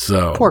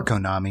 So poor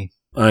Konami.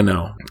 I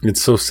know.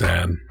 It's so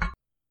sad.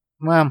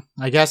 Well,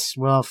 I guess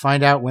we'll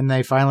find out when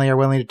they finally are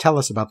willing to tell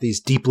us about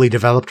these deeply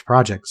developed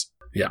projects.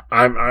 Yeah,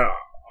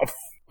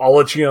 I'll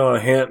let you know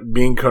a hint.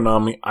 Being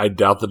Konami, I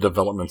doubt the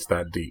development's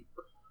that deep.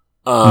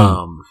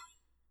 They'll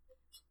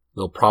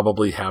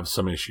probably have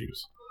some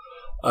issues.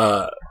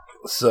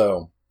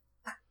 So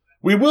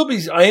we will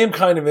be. I am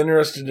kind of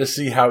interested to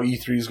see how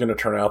E3 is going to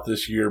turn out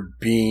this year,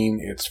 being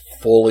it's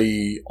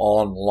fully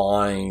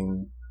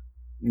online,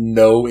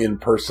 no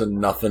in-person,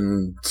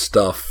 nothing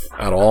stuff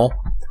at all.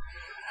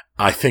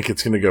 I think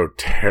it's going to go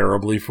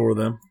terribly for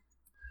them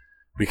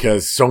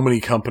because so many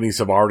companies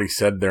have already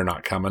said they're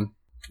not coming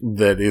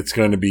that it's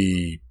going to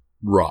be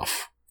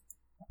rough.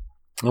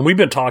 And we've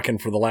been talking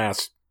for the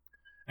last,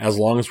 as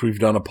long as we've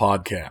done a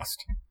podcast,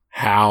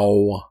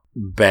 how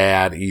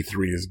bad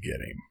E3 is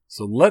getting.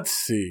 So let's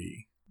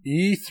see.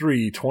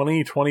 E3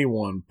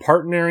 2021,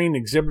 partnering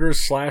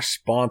exhibitors /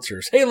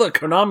 sponsors. Hey, look,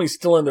 Konami's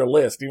still in their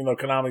list, even though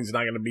Konami's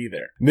not going to be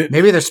there.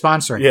 Maybe they're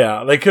sponsoring.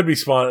 Yeah, they could be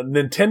sponsored.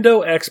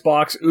 Nintendo,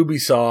 Xbox,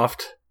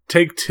 Ubisoft,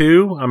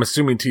 Take-Two. I'm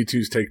assuming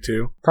T2's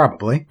Take-Two.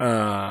 Probably.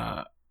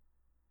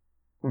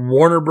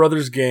 Warner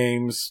Brothers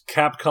Games,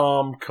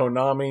 Capcom,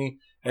 Konami,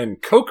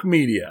 and Koch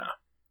Media.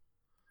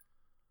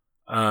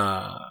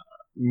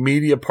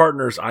 Media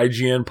partners,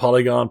 IGN,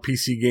 Polygon,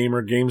 PC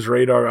Gamer, Games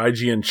Radar,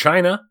 IGN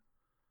China,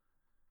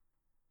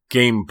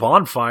 Game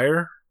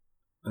Bonfire,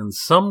 and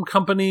some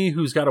company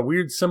who's got a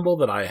weird symbol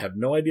that I have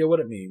no idea what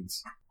it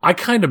means. I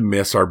kind of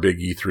miss our big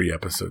E3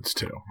 episodes,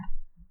 too.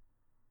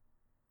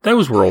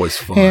 Those were always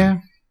fun. Yeah.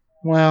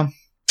 Well,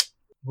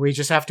 we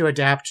just have to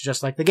adapt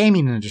just like the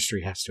gaming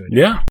industry has to adapt.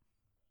 Yeah.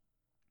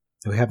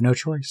 We have no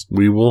choice.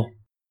 We will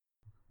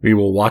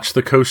watch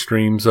the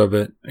co-streams of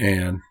it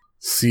and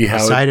see how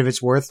decide if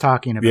it's worth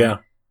talking about. Yeah.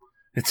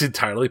 It's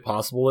entirely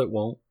possible it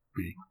won't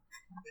be.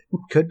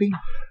 Could be.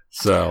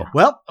 So,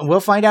 well,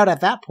 we'll find out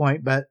at that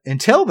point. But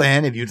until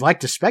then, if you'd like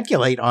to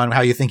speculate on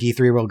how you think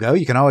E3 will go,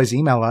 you can always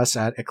email us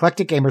at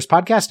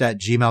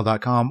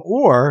eclecticgamerspodcast@gmail.com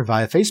or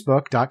via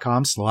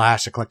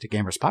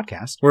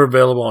facebook.com/eclecticgamerspodcast. We're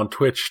available on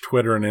Twitch,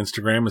 Twitter, and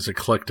Instagram as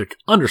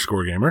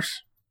eclectic_gamers.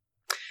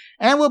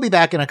 And we'll be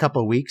back in a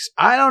couple of weeks.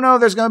 I don't know if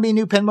there's going to be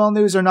new pinball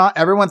news or not.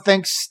 Everyone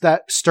thinks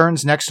that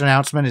Stern's next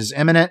announcement is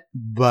imminent,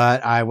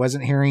 but I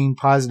wasn't hearing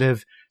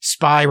positive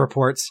spy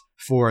reports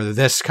for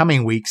this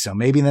coming week. So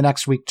maybe the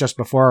next week just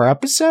before our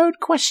episode? ?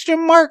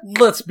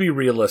 Let's be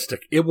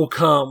realistic. It will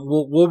come.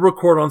 We'll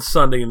record on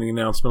Sunday and the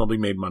announcement will be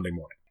made Monday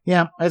morning.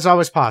 Yeah, it's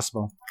always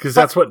possible. Because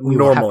that's what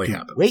normally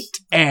happens. Wait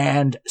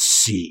and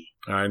see.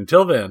 All right,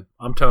 until then,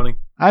 I'm Tony.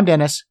 I'm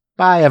Dennis.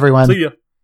 Bye, everyone. See ya.